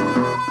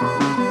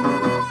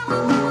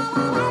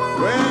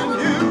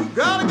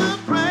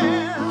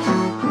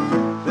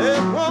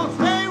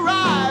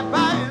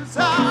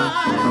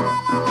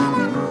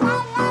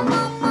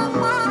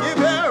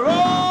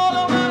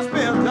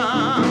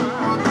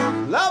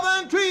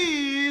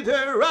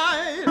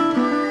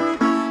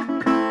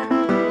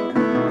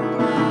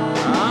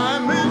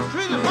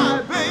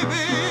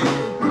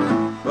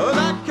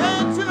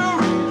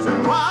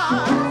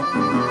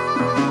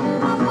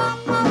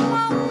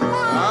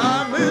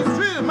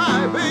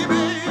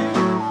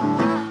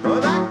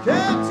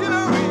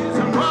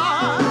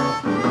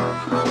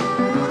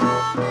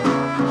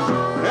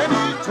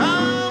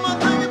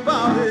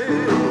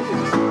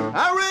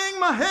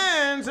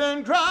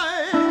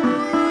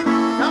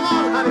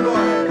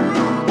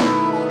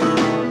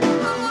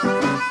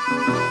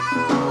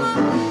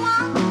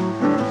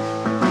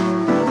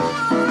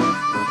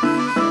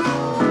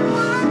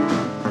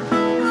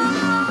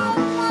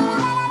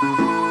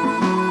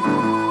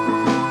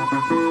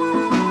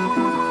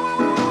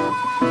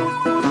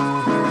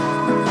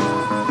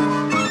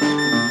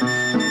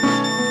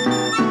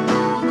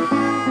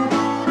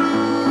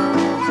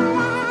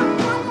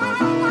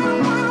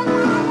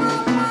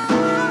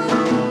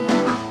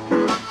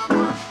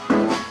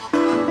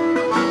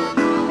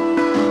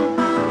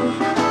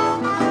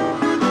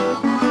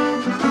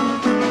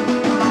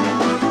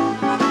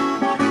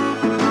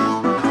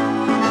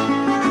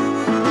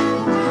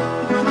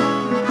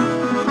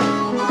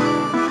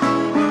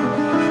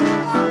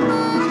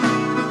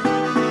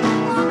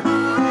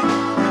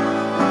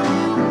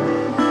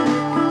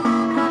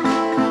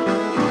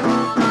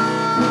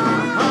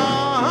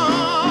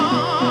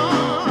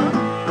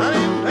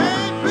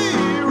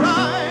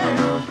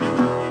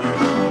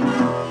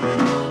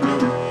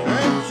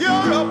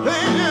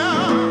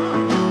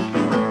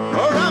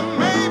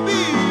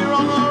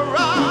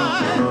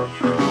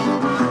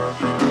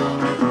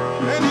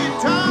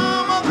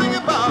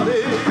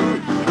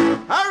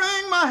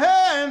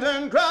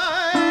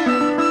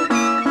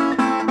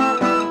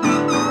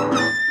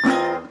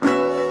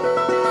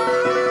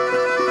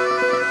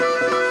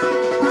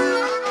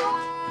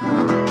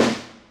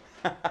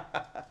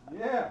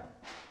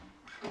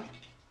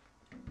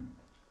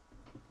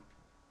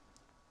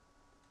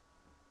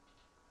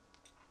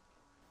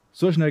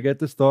 So schnell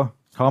geht es da.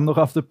 Kaum noch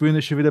auf der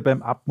Bühne, schon wieder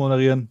beim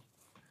Abmoderieren.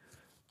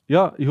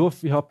 Ja, ich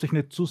hoffe, ihr habt euch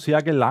nicht zu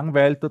sehr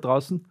gelangweilt da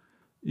draußen.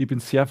 Ich bin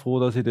sehr froh,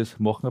 dass ich das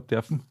machen habe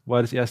dürfen.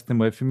 War das erste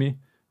Mal für mich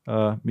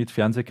mit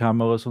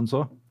Fernsehkameras und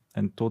so.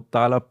 Ein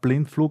totaler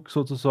Blindflug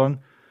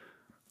sozusagen.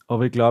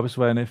 Aber ich glaube, es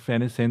war eine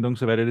feine Sendung,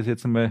 soweit ich das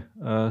jetzt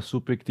einmal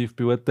subjektiv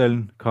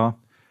beurteilen kann.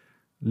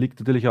 Liegt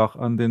natürlich auch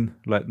an den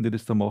Leuten, die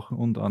das da machen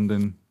und an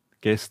den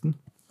Gästen.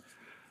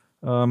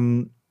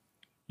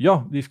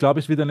 Ja, ich glaube,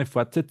 es wird eine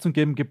Fortsetzung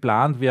geben.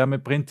 Geplant wäre mir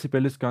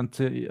prinzipiell das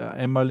Ganze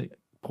einmal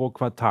pro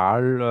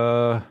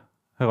Quartal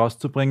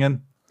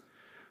herauszubringen.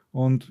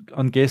 Und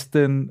an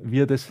Gästen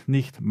wird es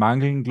nicht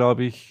mangeln,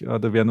 glaube ich.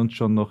 Da werden uns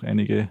schon noch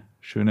einige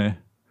schöne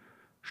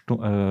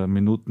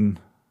Minuten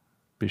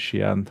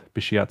beschert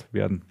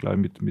werden,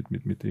 glaube ich,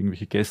 mit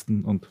irgendwelchen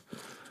Gästen und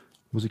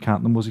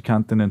Musikanten und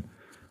Musikantinnen.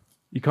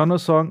 Ich kann nur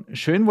sagen,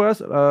 schön war es.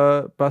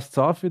 Passt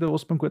auf, wie der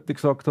Osman Gurti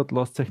gesagt hat,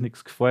 lasst euch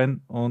nichts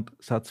gefallen und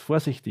seid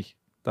vorsichtig.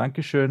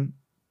 Dankeschön,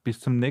 bis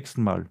zum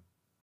nächsten Mal.